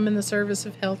dreams come in the service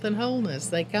of health and wholeness.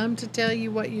 They come to tell you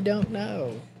what you don't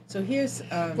know. so? Here's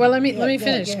Well, let me go ahead,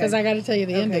 finish, go because ahead. I got to tell you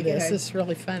the end Okay, of go this. ahead. This is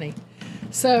really funny.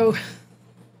 So,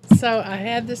 so I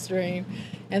had this dream,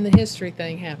 and the history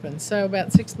thing happened. So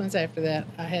about 6 months after that,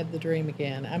 I had the dream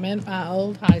again. I'm in my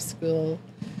old high school,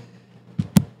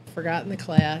 forgotten the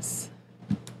class.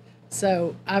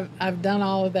 So I've done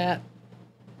all of that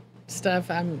stuff.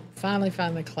 I'm finally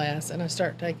find the class, and I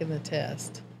start taking the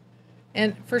test.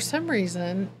 And for some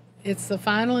reason, it's the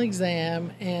final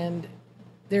exam, and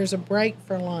there's a break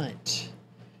for lunch.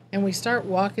 And we start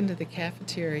walking to the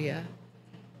cafeteria,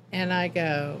 and I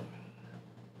go,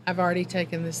 I've already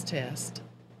taken this test.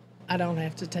 I don't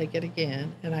have to take it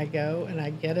again. And I go and I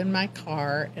get in my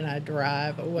car and I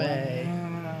drive away.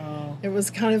 Wow. It was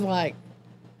kind of like,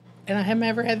 and I haven't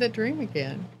ever had that dream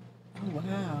again. Oh,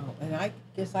 wow. And I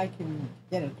guess I can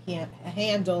get a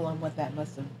handle on what that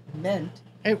must have meant.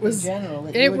 It was in general.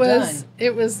 That it you were was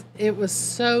done. it was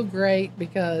so great,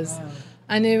 because Wow.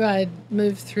 I knew I'd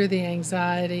moved through the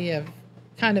anxiety of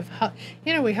kind of,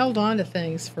 we hold on to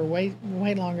things for way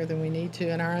longer than we need to,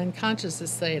 and our unconscious is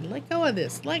saying, let go of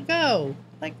this, let go.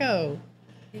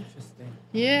 Interesting.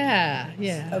 Yeah.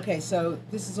 Okay, so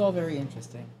this is all very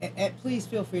interesting. And please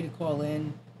feel free to call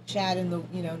in, chat in the,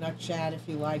 not chat if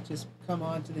you like, just come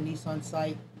on to the Nissan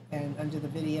site, and under the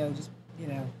video, just,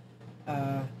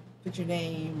 put your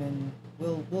name, and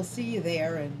we'll see you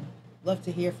there, and love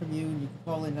to hear from you. And you can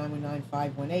call in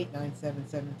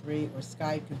 919-518-9773 or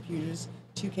Skype computers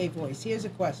 2K voice. Here's a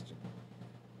question.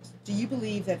 Do you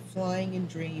believe that flying in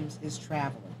dreams is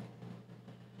traveling?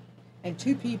 And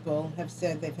two people have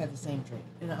said they've had the same dream,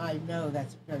 and I know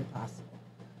that's very possible.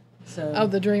 So Oh,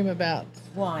 the dream about.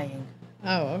 flying,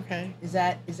 Oh, okay. does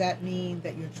that mean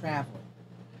that you're traveling?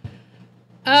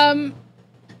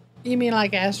 You mean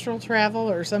like astral travel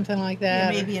or something like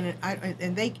that? Yeah,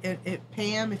 maybe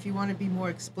Pam, if you want to be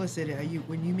more explicit,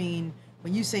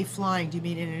 when you say flying, do you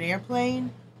mean in an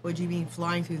airplane, or do you mean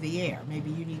flying through the air?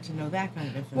 Maybe you need to know that kind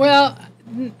of information. Well,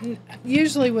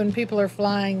 usually when people are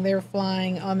flying, they're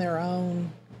flying on their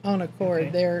own accord.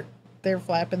 Okay. They're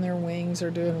flapping their wings or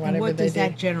doing whatever and what they does do.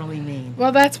 that generally mean?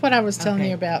 Well, that's what I was telling Okay.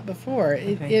 you about before.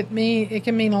 Okay. It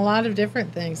can mean a lot of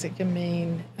different things. It can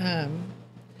mean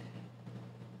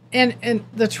and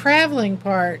the traveling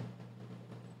part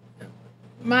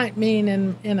might mean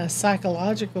in a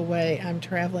psychological way, I'm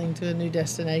traveling to a new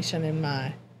destination in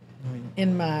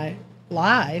my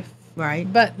life,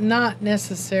 Right. but not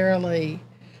necessarily.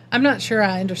 I'm not sure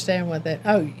I understand what that.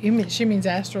 Oh, she means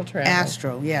astral travel.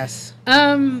 Astral, yes.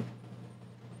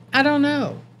 I don't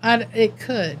know. It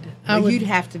could. You'd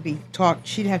have to be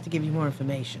she'd have to give you more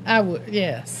information. I would.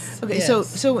 Yes. Okay,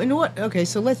 yes. so in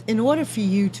order for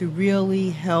you to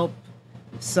really help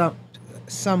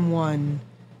someone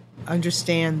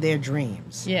understand their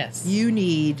dreams, Yes. you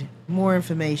need more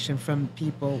information from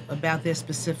people about their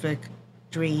specific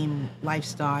dream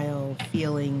lifestyle,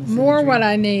 feelings. in the More dream. what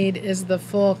I need is the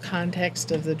full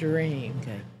context of the dream.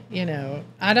 Okay.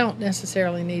 I don't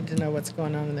necessarily need to know what's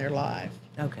going on in their life.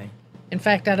 Okay. In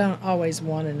fact, I don't always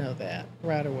want to know that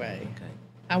right away. Okay.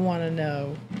 I want to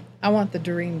know. I want the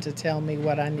dream to tell me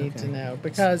what I need to Okay. know,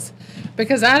 because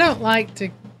I don't like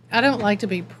to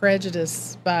be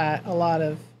prejudiced by a lot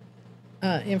of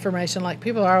information. Like,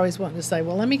 people are always wanting to say,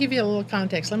 well, let me give you a little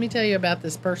context. Let me tell you about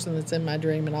this person that's in my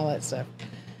dream and all that stuff.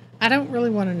 I don't really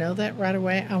want to know that right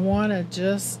away. I want to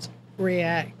just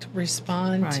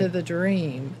respond Right. to the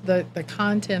dream, the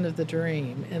content of the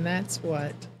dream. And that's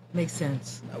what, Makes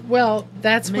sense. well,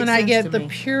 that's Makes when I sense get to the me.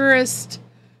 purest,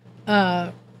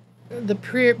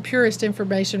 purest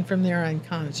information from their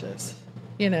unconscious.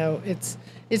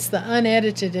 It's the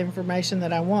unedited information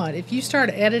that I want. If you start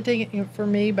editing it for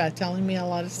me by telling me a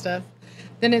lot of stuff,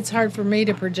 then it's hard for me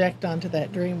to project onto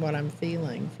that dream what I'm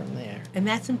feeling from there. And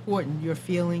that's important. Your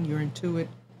feeling, your intuition.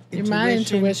 My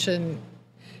intuition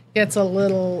gets a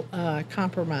little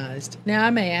compromised. Now, I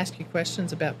may ask you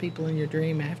questions about people in your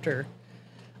dream after.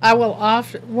 I will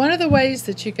often. One of the ways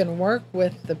that you can work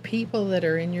with the people that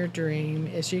are in your dream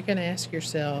is you can ask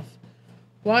yourself,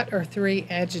 what are 3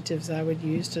 adjectives I would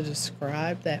use to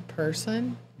describe that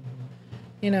person?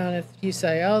 And if you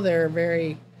say, oh,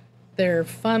 they're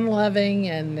fun-loving,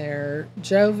 and they're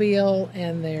jovial,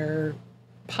 and they're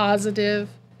positive,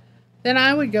 then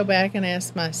I would go back and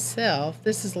ask myself,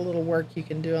 this is a little work you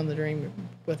can do on the dream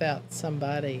without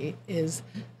somebody, is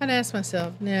I'd ask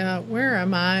myself, now, where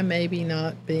am I maybe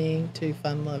not being too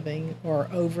fun-loving or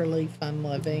overly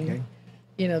fun-loving? Okay.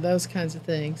 You know, those kinds of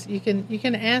things. You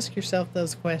can ask yourself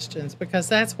those questions because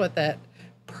that's what that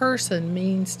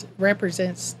person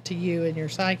represents to you in your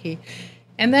psyche.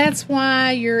 And that's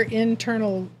why your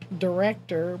internal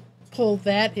director pulled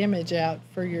that image out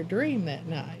for your dream that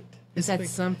night. Is that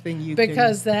something you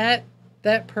because that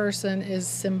person is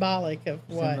symbolic of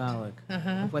what? Symbolic Uh-huh.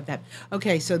 of what that.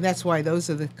 Okay, so that's why those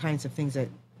are the kinds of things that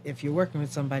if you're working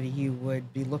with somebody, you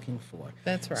would be looking for.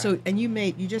 That's right. So, and you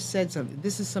just said something.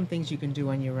 This is some things you can do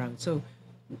on your own.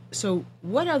 So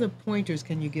what other pointers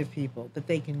can you give people that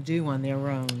they can do on their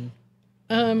own?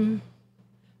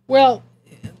 Well,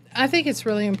 I think it's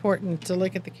really important to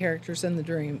look at the characters in the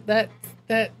dream. That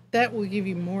will give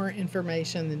you more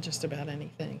information than just about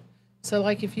anything. So,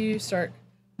 like if you start,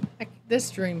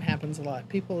 this dream happens a lot.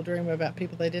 People dream about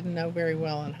people they didn't know very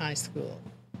well in high school.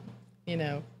 You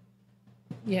know,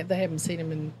 yeah, they haven't seen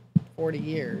them in 40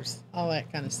 years, all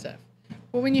that kind of stuff.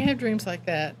 Well, when you have dreams like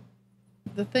that,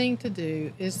 the thing to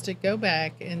do is to go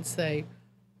back and say,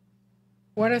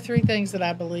 what are 3 things that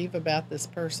I believe about this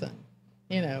person?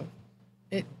 You know,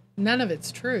 none of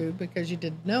it's true because you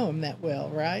didn't know them that well,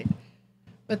 right?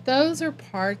 But those are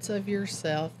parts of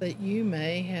yourself that you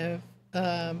may have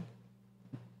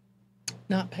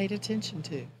not paid attention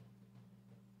to.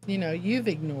 You know, you've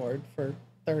ignored for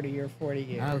 30 or 40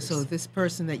 years. Oh, so this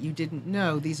person that you didn't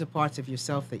know, these are parts of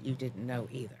yourself that you didn't know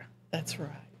either. That's right.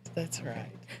 That's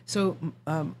right. So,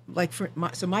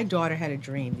 so my daughter had a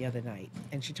dream the other night,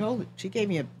 and she gave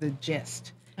me the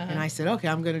gist, and I said, okay,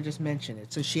 I'm going to just mention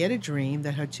it. So she had a dream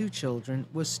that her 2 children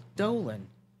were stolen,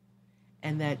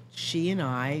 and that she and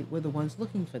I were the ones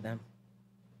looking for them.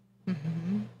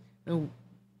 Mm-hmm.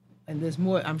 And there's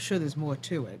more. I'm sure there's more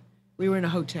to it. We were in a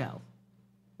hotel.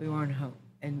 We weren't home,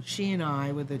 and she and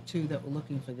I were the 2 that were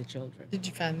looking for the children. Did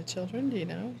you find the children? Do you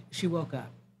know? She woke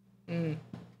up. Mm.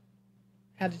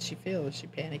 How did she feel? Was she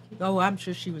panicky? Oh, I'm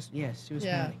sure she was. Yes, she was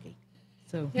panicky.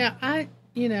 So yeah, I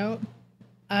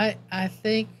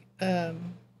think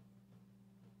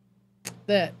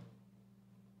that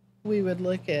we would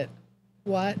look at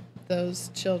what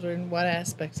those children, what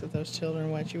aspects of those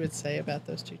children, what you would say about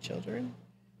those 2 children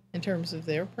in terms of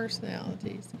their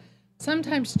personalities.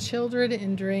 Sometimes children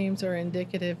in dreams are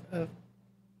indicative of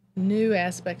new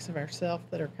aspects of ourselves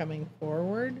that are coming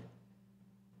forward,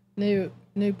 new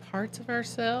parts of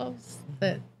ourselves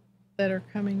that are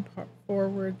coming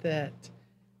forward that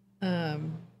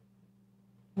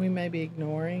we may be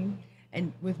ignoring.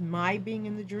 And with my being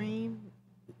in the dream,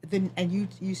 and you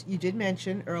did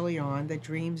mention early on that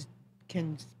dreams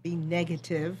can be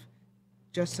negative,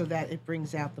 just so that it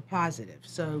brings out the positive.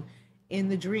 So, in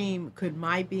the dream, could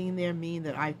my being there mean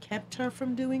that I kept her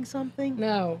from doing something?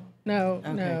 No.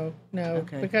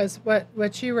 Okay. Because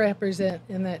what you represent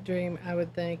in that dream, I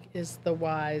would think, is the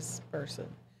wise person.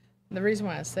 And the reason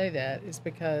why I say that is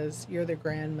because you're the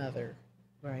grandmother.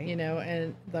 Right. You know,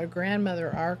 and the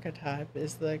grandmother archetype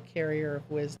is the carrier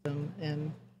of wisdom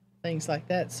and things like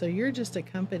that. So you're just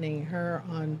accompanying her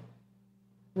on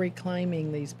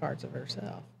reclaiming these parts of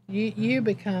herself. You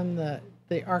become the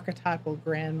archetypal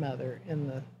grandmother in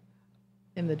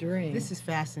the dream. This is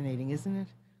fascinating, isn't it?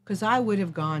 Because I would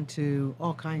have gone to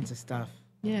all kinds of stuff.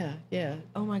 Yeah.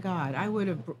 Oh my God, I would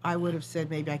have said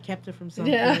maybe I kept her from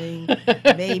something.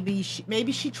 Yeah. maybe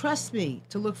she trusts me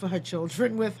to look for her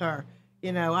children with her.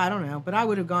 You know, I don't know, but I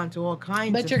would have gone to all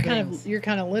kinds. But of you're things. you're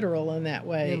kind of literal in that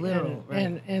way. You're literal,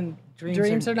 right? And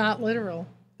dreams are not literal.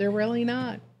 They're really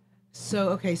not.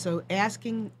 So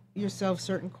asking yourself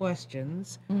certain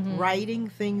questions, writing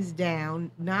things down,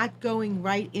 not going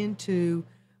right into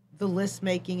the list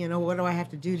making and what do I have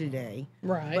to do today,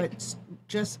 right? But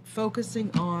just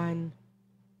focusing on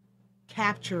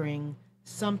capturing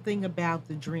something about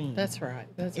the dream. That's right.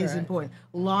 Is important.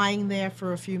 Lying there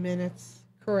for a few minutes.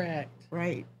 Correct.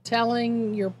 Right.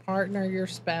 Telling your partner, your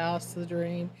spouse, the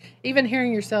dream, even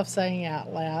hearing yourself saying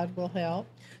out loud will help.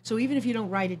 So even if you don't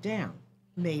write it down,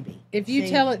 maybe. If you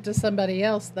tell it to somebody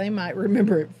else, they might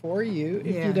remember it for you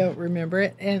if you don't remember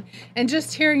it. And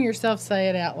just hearing yourself say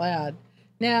it out loud.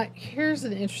 Now, here's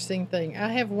an interesting thing. I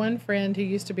have one friend who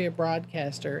used to be a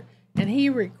broadcaster, and he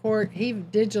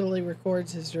digitally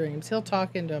records his dreams. He'll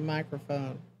talk into a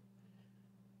microphone.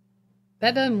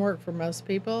 That doesn't work for most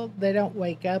people. They don't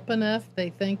wake up enough.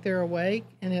 They think they're awake,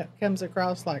 and it comes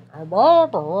across like, and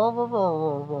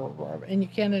you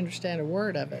can't understand a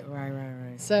word of it.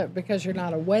 Right. So, because you're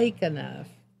not awake enough.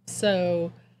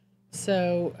 So,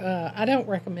 So I don't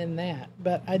recommend that,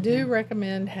 but I do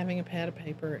recommend having a pad of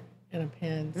paper and a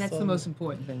pen. That's the most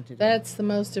important thing to do. That's the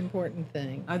most important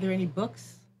thing. Are there any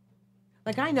books?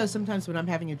 Like I know sometimes when I'm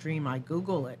having a dream, I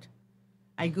Google it.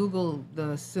 I Google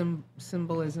the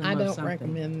symbolism I of don't something.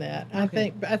 recommend that.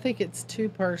 Okay. I think it's too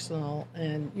personal,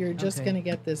 and you're just Okay. going to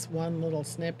get this one little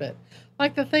snippet,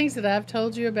 like the things that I've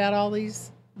told you about all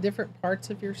these different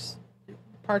parts of your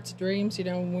parts of dreams. You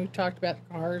know, when we talked about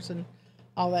cars and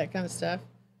all that kind of stuff,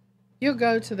 you'll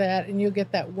go to that and you'll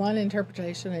get that one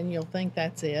interpretation, and you'll think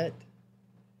that's it,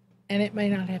 and it may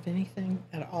not have anything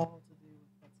at all to do with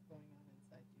what's going on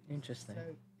inside you. Interesting. So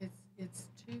it's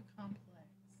too complex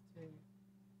to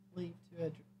leave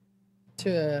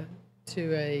to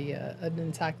an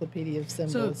encyclopedia of So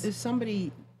symbols. if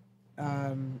somebody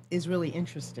is really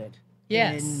interested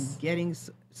Yes. in getting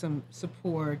some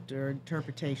support or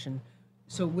interpretation,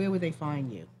 so where would they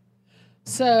find you?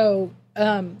 So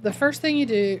the first thing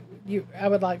I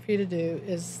would like for you to do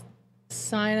is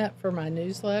sign up for my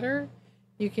newsletter.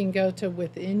 You can go to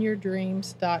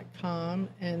withinyourdreams.com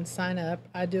and sign up.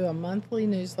 I do a monthly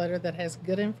newsletter that has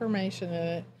good information in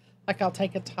it. Like I'll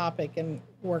take a topic and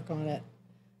work on it.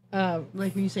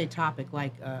 Like when you say topic,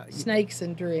 like Snakes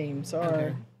and dreams, or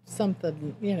Okay.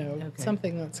 something, Okay.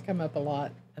 something that's come up a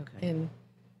lot okay,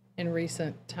 in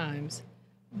recent times.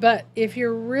 But if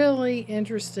you're really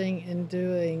interested in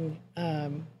doing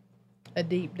a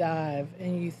deep dive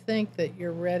and you think that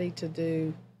you're ready to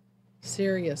do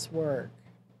serious work,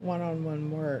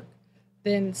 one-on-one work,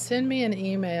 then send me an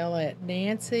email at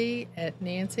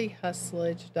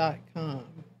nancy@nancyhuslage.com,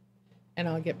 and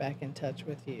I'll get back in touch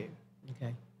with you.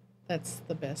 okay. That's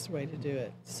the best way to do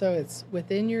it. So it's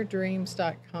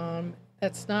withinyourdreams.com.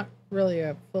 That's not really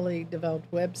a fully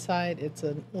developed website. It's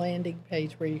a landing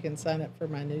page where you can sign up for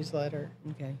my newsletter.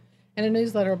 Okay. And a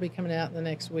newsletter will be coming out in the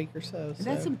next week or so. And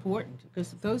that's important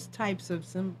because those types of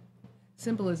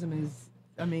symbolism is,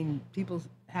 I mean, people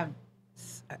have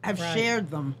Right. shared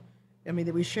them. I mean,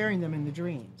 that we're sharing them in the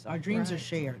dreams. Our dreams are Right.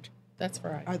 shared, That's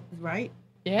right. right?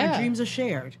 Yeah. Our dreams are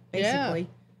shared, Yeah. basically.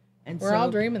 And We're all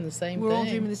dreaming the same We're thing. all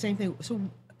dreaming the same thing. So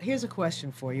here's a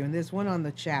question for you, and there's one on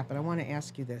the chat, but I want to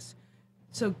ask you this.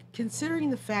 So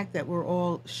considering the fact that we're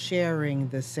all sharing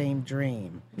the same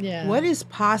dream, Yeah. what is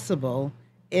possible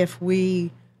if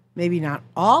we, maybe not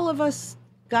all of us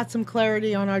got some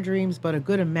clarity on our dreams, but a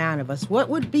good amount of us, what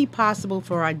would be possible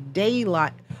for our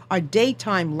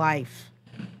daytime life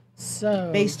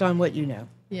So based on what you know?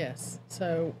 yes.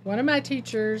 So one of my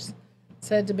teachers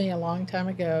said to me a long time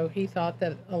ago, he thought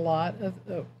that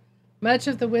much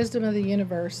of the wisdom of the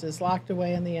universe is locked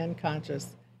away in the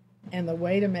unconscious, and the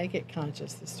way to make it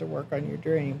conscious is to work on your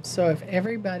dreams. So if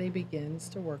everybody begins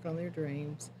to work on their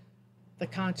dreams, the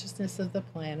consciousness of the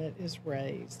planet is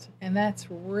raised. And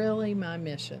that's really my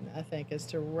mission, I think, is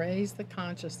to raise the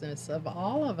consciousness of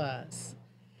all of us.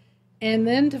 And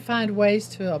then to find ways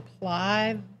to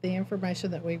apply the information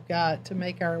that we've got to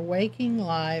make our waking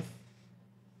life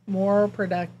more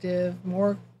productive,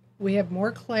 we have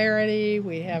more clarity,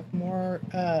 we have more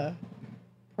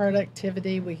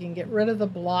productivity, we can get rid of the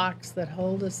blocks that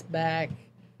hold us back.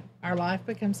 Our life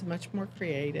becomes much more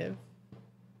creative,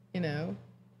 and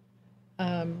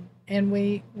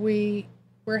we're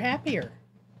happier.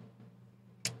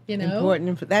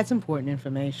 That's important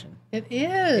information. It is.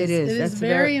 It is. It is That's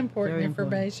very very important very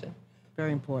important. information.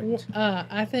 Very important.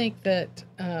 I think that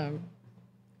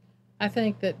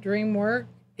dream work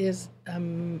is a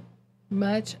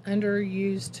much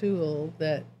underused tool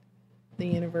that the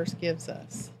universe gives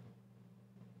us.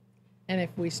 And if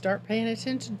we start paying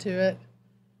attention to it,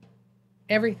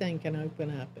 everything can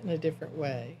open up in a different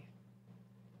way.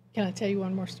 Can I tell you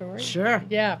one more story? Sure.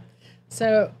 Yeah.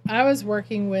 So I was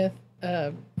working with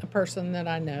a person that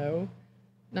I know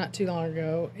not too long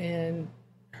ago, and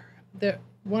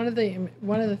one of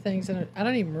the things, and I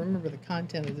don't even remember the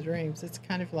content of the dreams. It's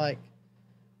kind of like,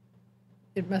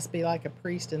 it must be like a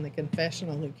priest in the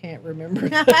confessional who can't remember.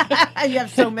 You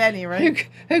have so many, right?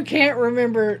 who can't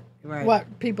remember Right.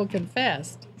 what people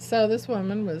confessed. So this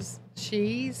woman was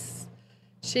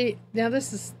now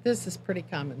this is pretty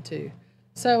common too.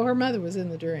 So her mother was in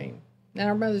the dream. Now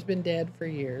her mother's been dead for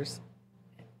years,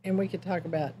 and we could talk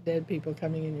about dead people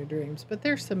coming in your dreams, but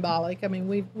they're symbolic. I mean,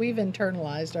 we've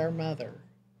internalized our mother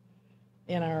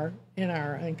in our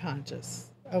unconscious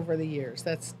over the years.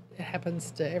 It happens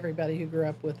to everybody who grew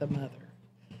up with a mother.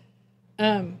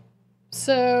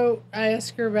 So I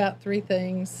asked her about 3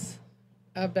 things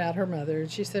about her mother, and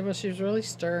she said, well, she was really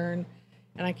stern,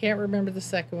 and I can't remember the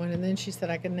second one, and then she said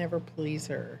I could never please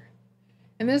her.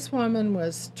 And this woman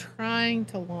was trying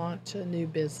to launch a new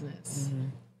business. Mm-hmm.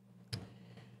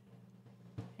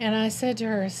 And I said to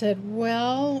her, I said,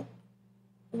 well,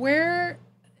 where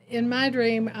in my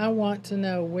dream, I want to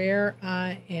know where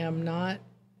I am not,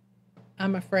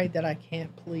 I'm afraid that I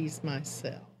can't please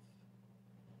myself.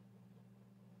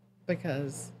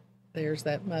 Because there's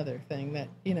that mother thing that,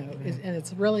 and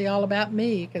it's really all about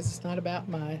me because it's not about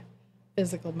my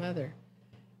physical mother.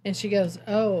 And she goes,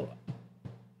 oh,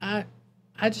 I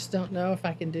just don't know if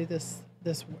I can do this.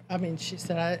 I mean, she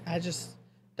said, I just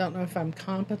don't know if I'm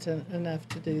competent enough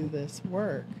to do this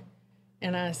work.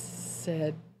 And I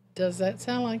said, does that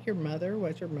sound like your mother,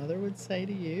 what your mother would say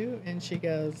to you? And she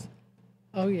goes,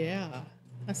 oh, yeah.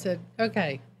 I said,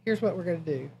 okay, here's what we're going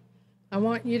to do. I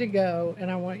want you to go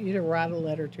and I want you to write a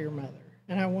letter to your mother.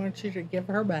 And I want you to give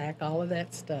her back all of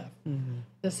that stuff. Mm-hmm.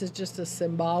 This is just a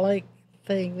symbolic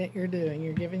thing that you're doing.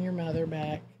 You're giving your mother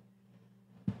back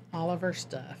all of her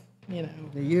stuff, That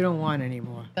you don't want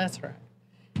anymore. That's right.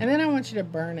 And then I want you to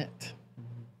burn it.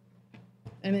 Mm-hmm.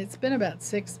 And it's been about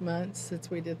 6 months since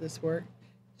we did this work.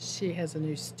 She has a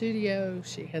new studio.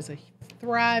 She has a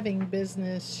thriving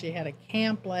business. She had a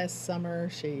camp last summer.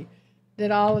 She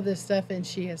did all of this stuff, and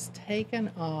she has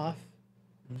taken off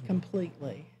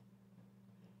completely.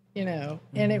 And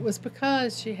it was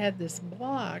because she had this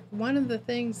block. One of the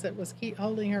things that was keep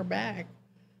holding her back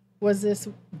was this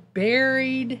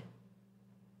buried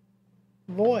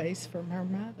voice from her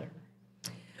mother.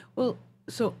 Well,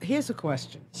 so here's a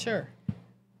question. Sure.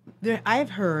 I've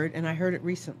heard, and I heard it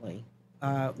recently,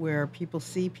 where people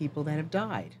see people that have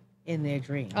died in their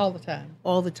dreams. All the time.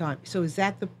 All the time. So is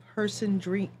that the person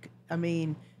dream? I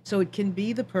mean, so it can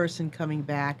be the person coming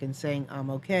back and saying, I'm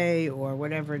okay, or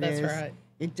whatever it is. That's right.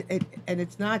 And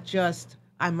it's not just,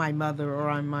 I'm my mother, or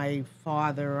I'm my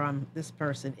father, or I'm this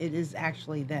person. It is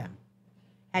actually them.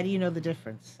 How do you know the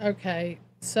difference? Okay.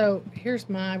 So here's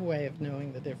my way of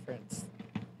knowing the difference.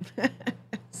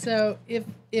 So if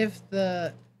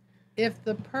the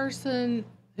person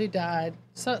who died,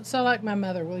 so like my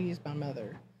mother, we'll use my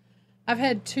mother. I've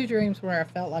had 2 dreams where I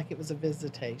felt like it was a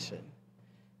visitation.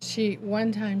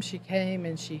 One time she came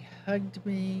and she hugged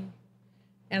me,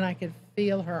 and I could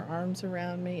feel her arms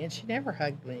around me, and she never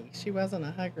hugged me. She wasn't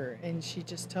a hugger, and she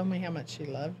just told me how much she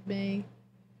loved me.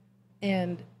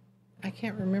 And I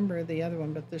can't remember the other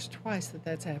one, but there's twice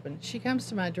that's happened. She comes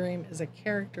to my dream as a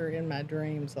character in my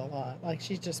dreams a lot. Like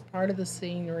she's just part of the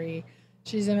scenery.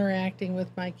 She's interacting with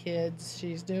my kids.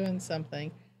 She's doing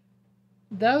something.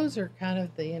 Those are kind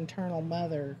of the internal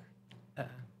mother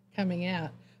coming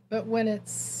out. But when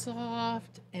it's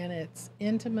soft and it's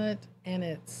intimate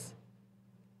and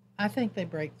I think they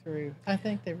break through. I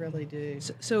think they really do.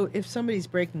 So if somebody's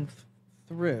breaking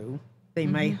through, they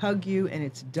may hug you and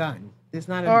it's done. There's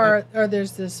not or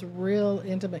there's this real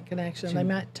intimate connection. They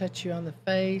might touch you on the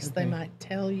face. Okay. They might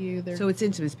tell you. So it's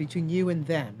intimate between you and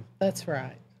them. That's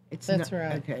right. That's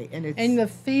right. Okay, and the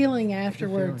feeling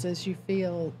afterwards is you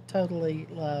feel totally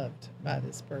loved by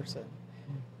this person.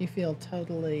 You feel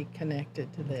totally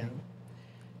connected to them.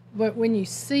 But when you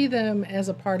see them as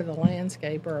a part of the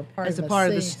landscape or a part of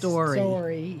the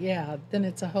story, yeah, then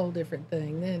it's a whole different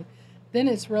thing. Then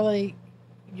it's really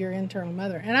your internal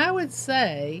mother. And I would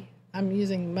say, I'm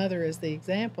using mother as the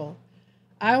example,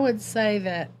 I would say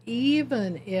that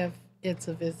even if it's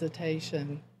a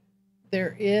visitation,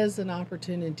 there is an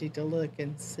opportunity to look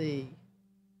and see,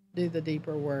 do the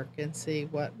deeper work and see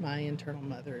what my internal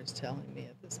mother is telling me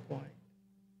at this point.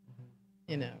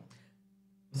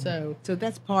 So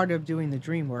that's part of doing the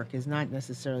dream work, is not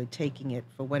necessarily taking it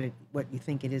for what you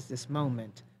think it is this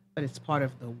moment, but it's part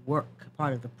of the work,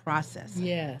 part of the process.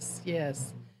 Yes.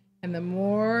 And the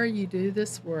more you do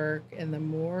this work and the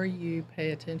more you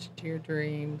pay attention to your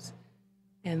dreams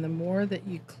and the more that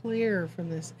you clear from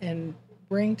this and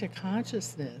bring to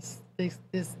consciousness,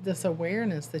 this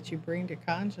awareness that you bring to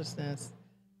consciousness,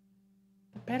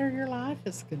 the better your life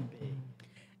is going to be.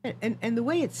 And the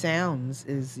way it sounds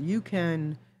is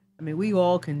we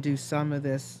all can do some of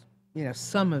this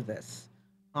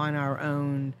on our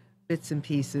own, bits and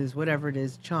pieces, whatever it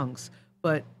is, chunks.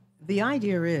 But the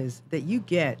idea is that you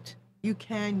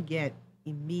can get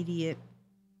immediate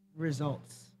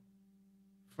results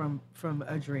from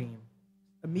a dream,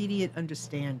 immediate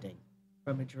understanding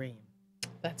from a dream.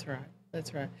 That's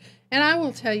right. And I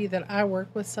will tell you that I work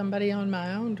with somebody on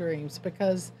my own dreams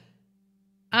because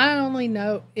I only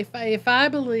know if I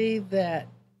believe that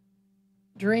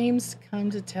dreams come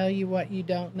to tell you what you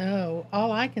don't know,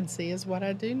 all I can see is what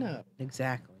I do know.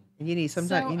 Exactly. And you need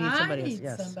somebody else. I need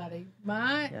somebody.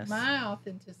 My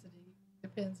authenticity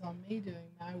depends on me doing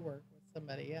my work with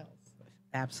somebody else.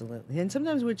 Absolutely. And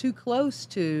sometimes we're too close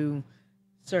to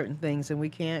certain things and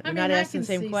we're not asking the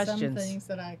same questions. Some things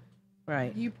that I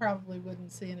Right. You probably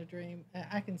wouldn't see in a dream.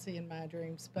 I can see in my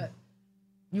dreams, but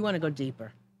You want to go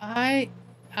deeper. I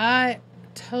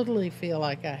totally feel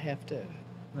like I have to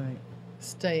Right.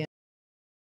 stay.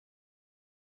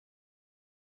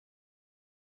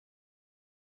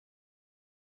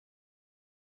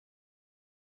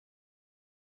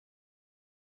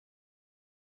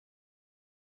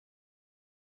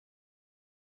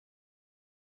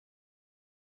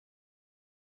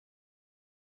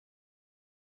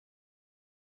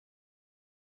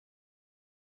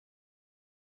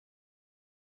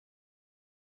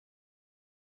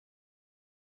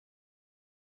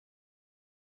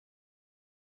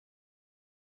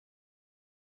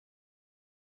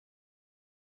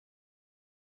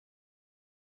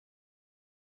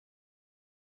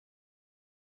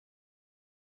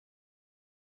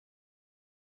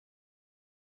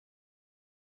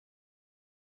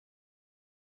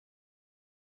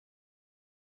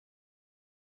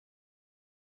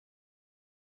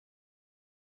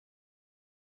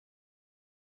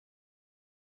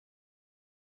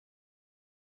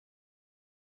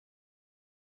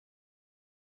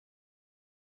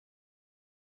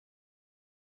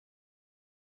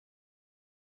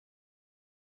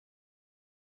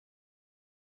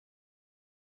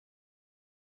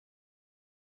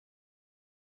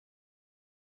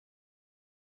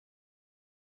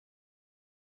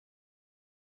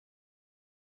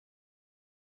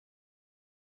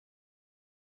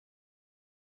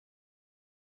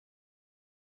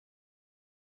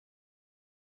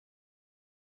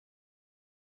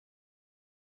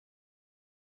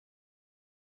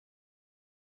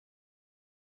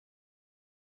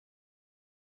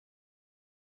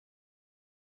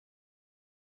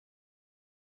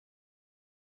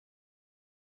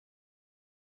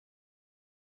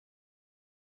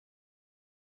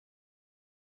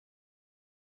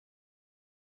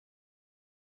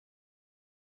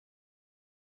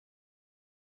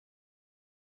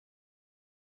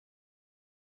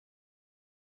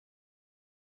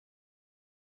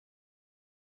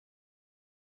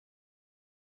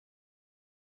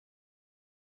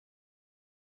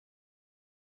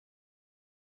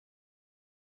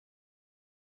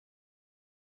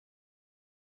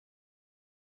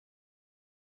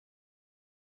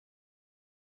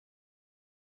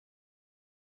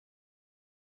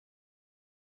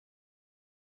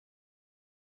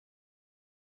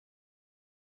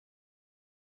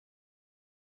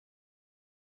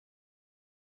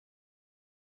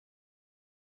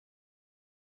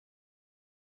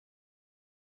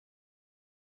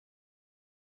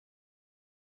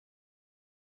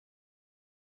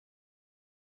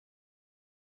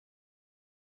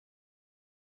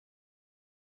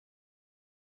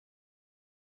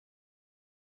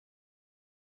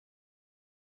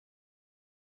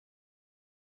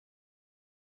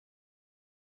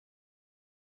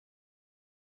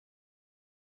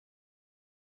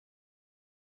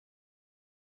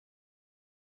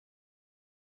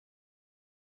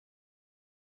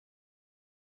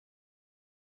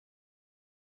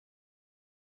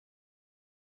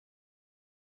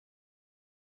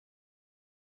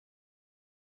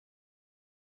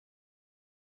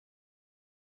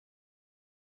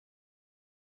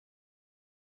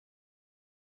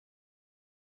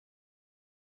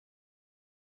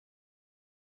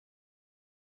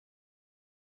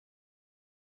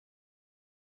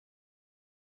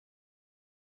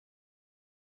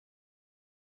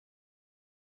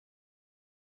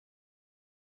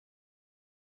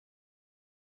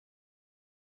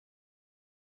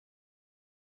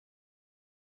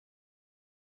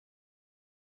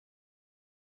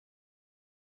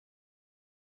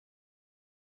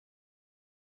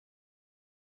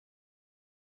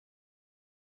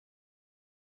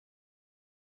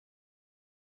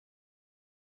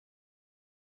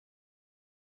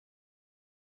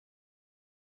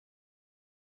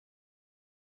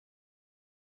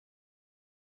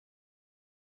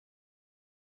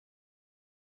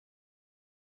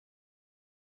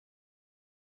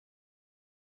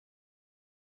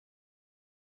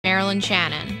 Marilyn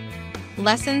Shannon,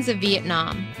 Lessons of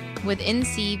Vietnam, with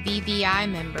NCVVI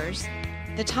members,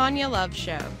 The Tanya Love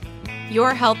Show,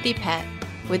 Your Healthy Pet,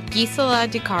 with Gisela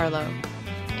DiCarlo.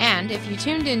 And if you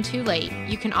tuned in too late,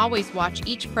 you can always watch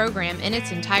each program in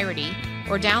its entirety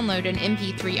or download an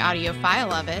MP3 audio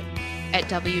file of it at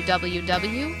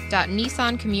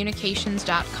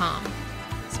www.nissancommunications.com.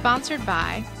 Sponsored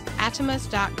by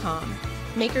Atomus.com,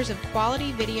 makers of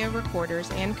quality video recorders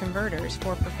and converters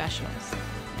for professionals.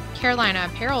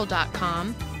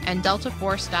 CarolinaApparel.com, and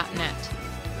DeltaForce.net.